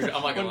 Gosh. Dude,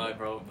 I'm not gonna lie,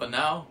 bro. But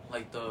now,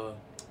 like, the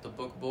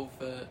Book of Boba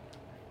Fett,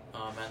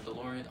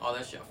 Mandalorian, all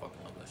that shit, I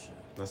fucking love that shit.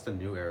 That's the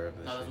new era of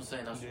this No, that's what I'm shit.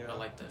 saying. That's, Yeah. I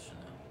like that shit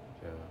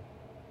now. Yeah.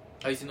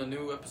 Have you seen the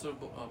new episode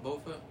of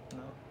Boba Fett? No.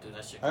 Dude,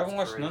 that shit I haven't goes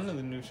watched crazy. none of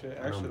the new shit,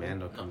 I know actually.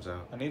 Mando comes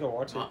out. I need to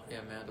watch it. Yeah,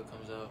 Mando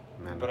comes out.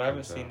 Mando But I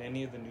haven't comes seen out.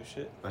 any of the new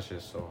shit. That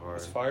shit's so hard.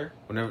 It's fire.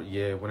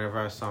 Whenever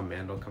I saw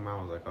Mando come out,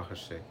 I was like, oh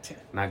shit.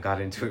 And I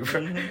got into it,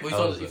 bro. Mhm. Well,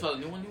 I you was saw like-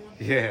 the new one?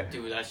 Yeah.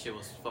 Dude, that shit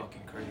was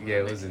fucking crazy. Yeah,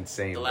 it was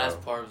insane, The bro.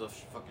 last part of the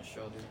fucking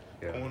show,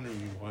 dude. I Yeah. want to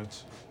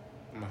rewatch it.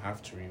 I'm gonna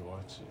have to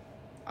rewatch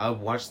it. I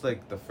watched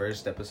like the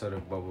first episode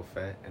of Boba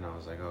Fett, and I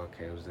was like, oh,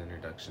 okay, it was the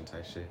introduction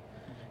type shit.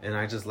 And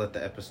I just let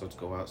the episodes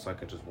go out so I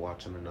could just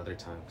watch them another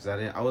time, because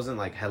I wasn't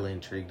like hella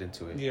intrigued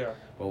into it. Yeah.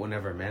 But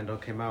whenever Mando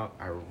came out,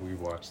 I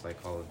rewatched like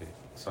all of it,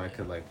 so I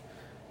could like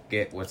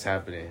get what's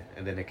happening.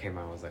 And then it came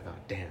out, I was like, oh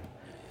damn.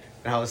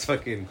 And I was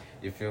fucking,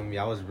 you feel me?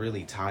 I was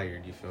really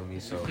tired, you feel me?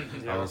 So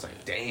I was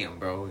like, damn,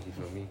 bro, you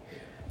feel me?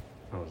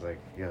 I was like,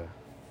 yeah.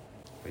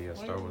 But yeah,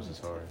 Star Wars is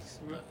hard.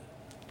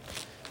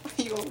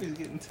 You always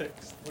getting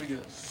text. What do you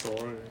got? Sorry.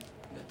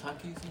 You got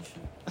Takis and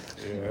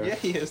shit? Yeah. Yeah,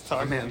 he is My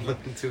talking. man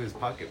looked into his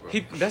pocket, bro.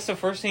 That's the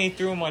first thing he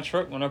threw in my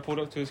truck when I pulled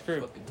up to his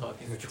crib. Fucking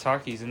Takis.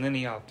 Takis, and then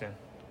he hopped in.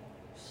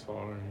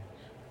 Sorry.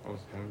 I was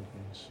hungry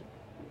and shit.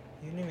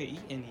 You didn't even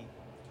eat any.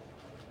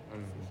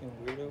 Mm. Fucking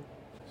weirdo.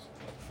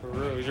 For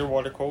real, is your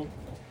water cold?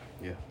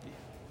 Yeah.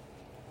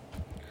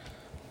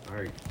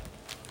 Alright.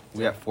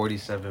 We have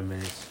 47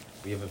 minutes.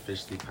 We have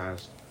officially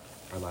passed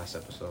our last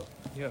episode.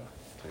 Yeah.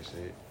 Per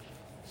se.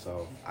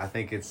 So I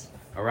think it's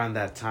around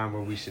that time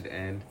where we should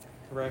end.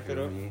 Wrap You it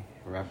feel up. me?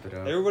 Wrap it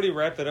up. Everybody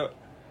wrap it up.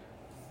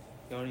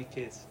 You don't need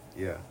kids.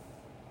 Yeah.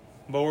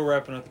 But we're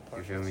wrapping up the podcast.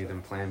 You feel me? so.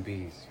 Them plan Bs.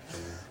 You feel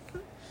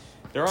me?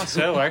 They're on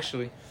sale,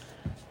 actually.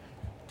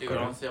 Dude, Go I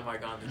on. don't see how my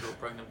gone to go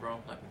pregnant, bro.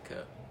 Like a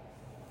cat.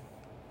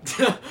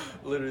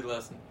 Literally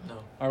last no.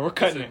 Alright, we're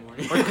cutting it.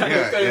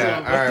 Yeah,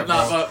 alright,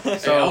 Nah, bro.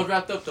 but So- I was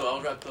wrapped up though.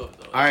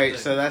 Alright,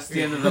 so that's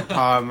the end of the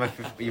pod.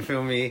 You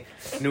feel me?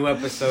 New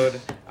episode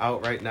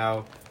out right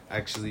now.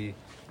 Actually,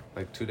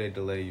 like 2-day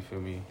delay, you feel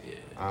me? Yeah.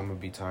 I'm gonna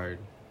be tired.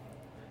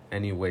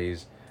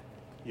 Anyways,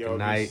 Y'all Good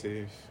night. be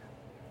safe.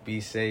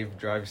 be safe,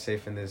 drive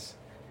safe in this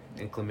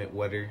inclement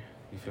weather.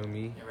 You feel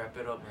me? Yeah, wrap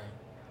it up, man.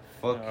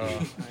 Fuck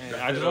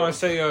I just want to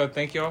say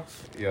thank y'all.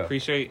 you. Yeah.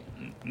 Appreciate.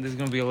 This is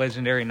gonna be a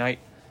legendary night.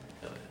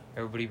 Hell yeah.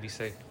 Everybody be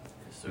safe.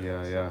 Yes, sir.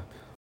 Yeah, yeah.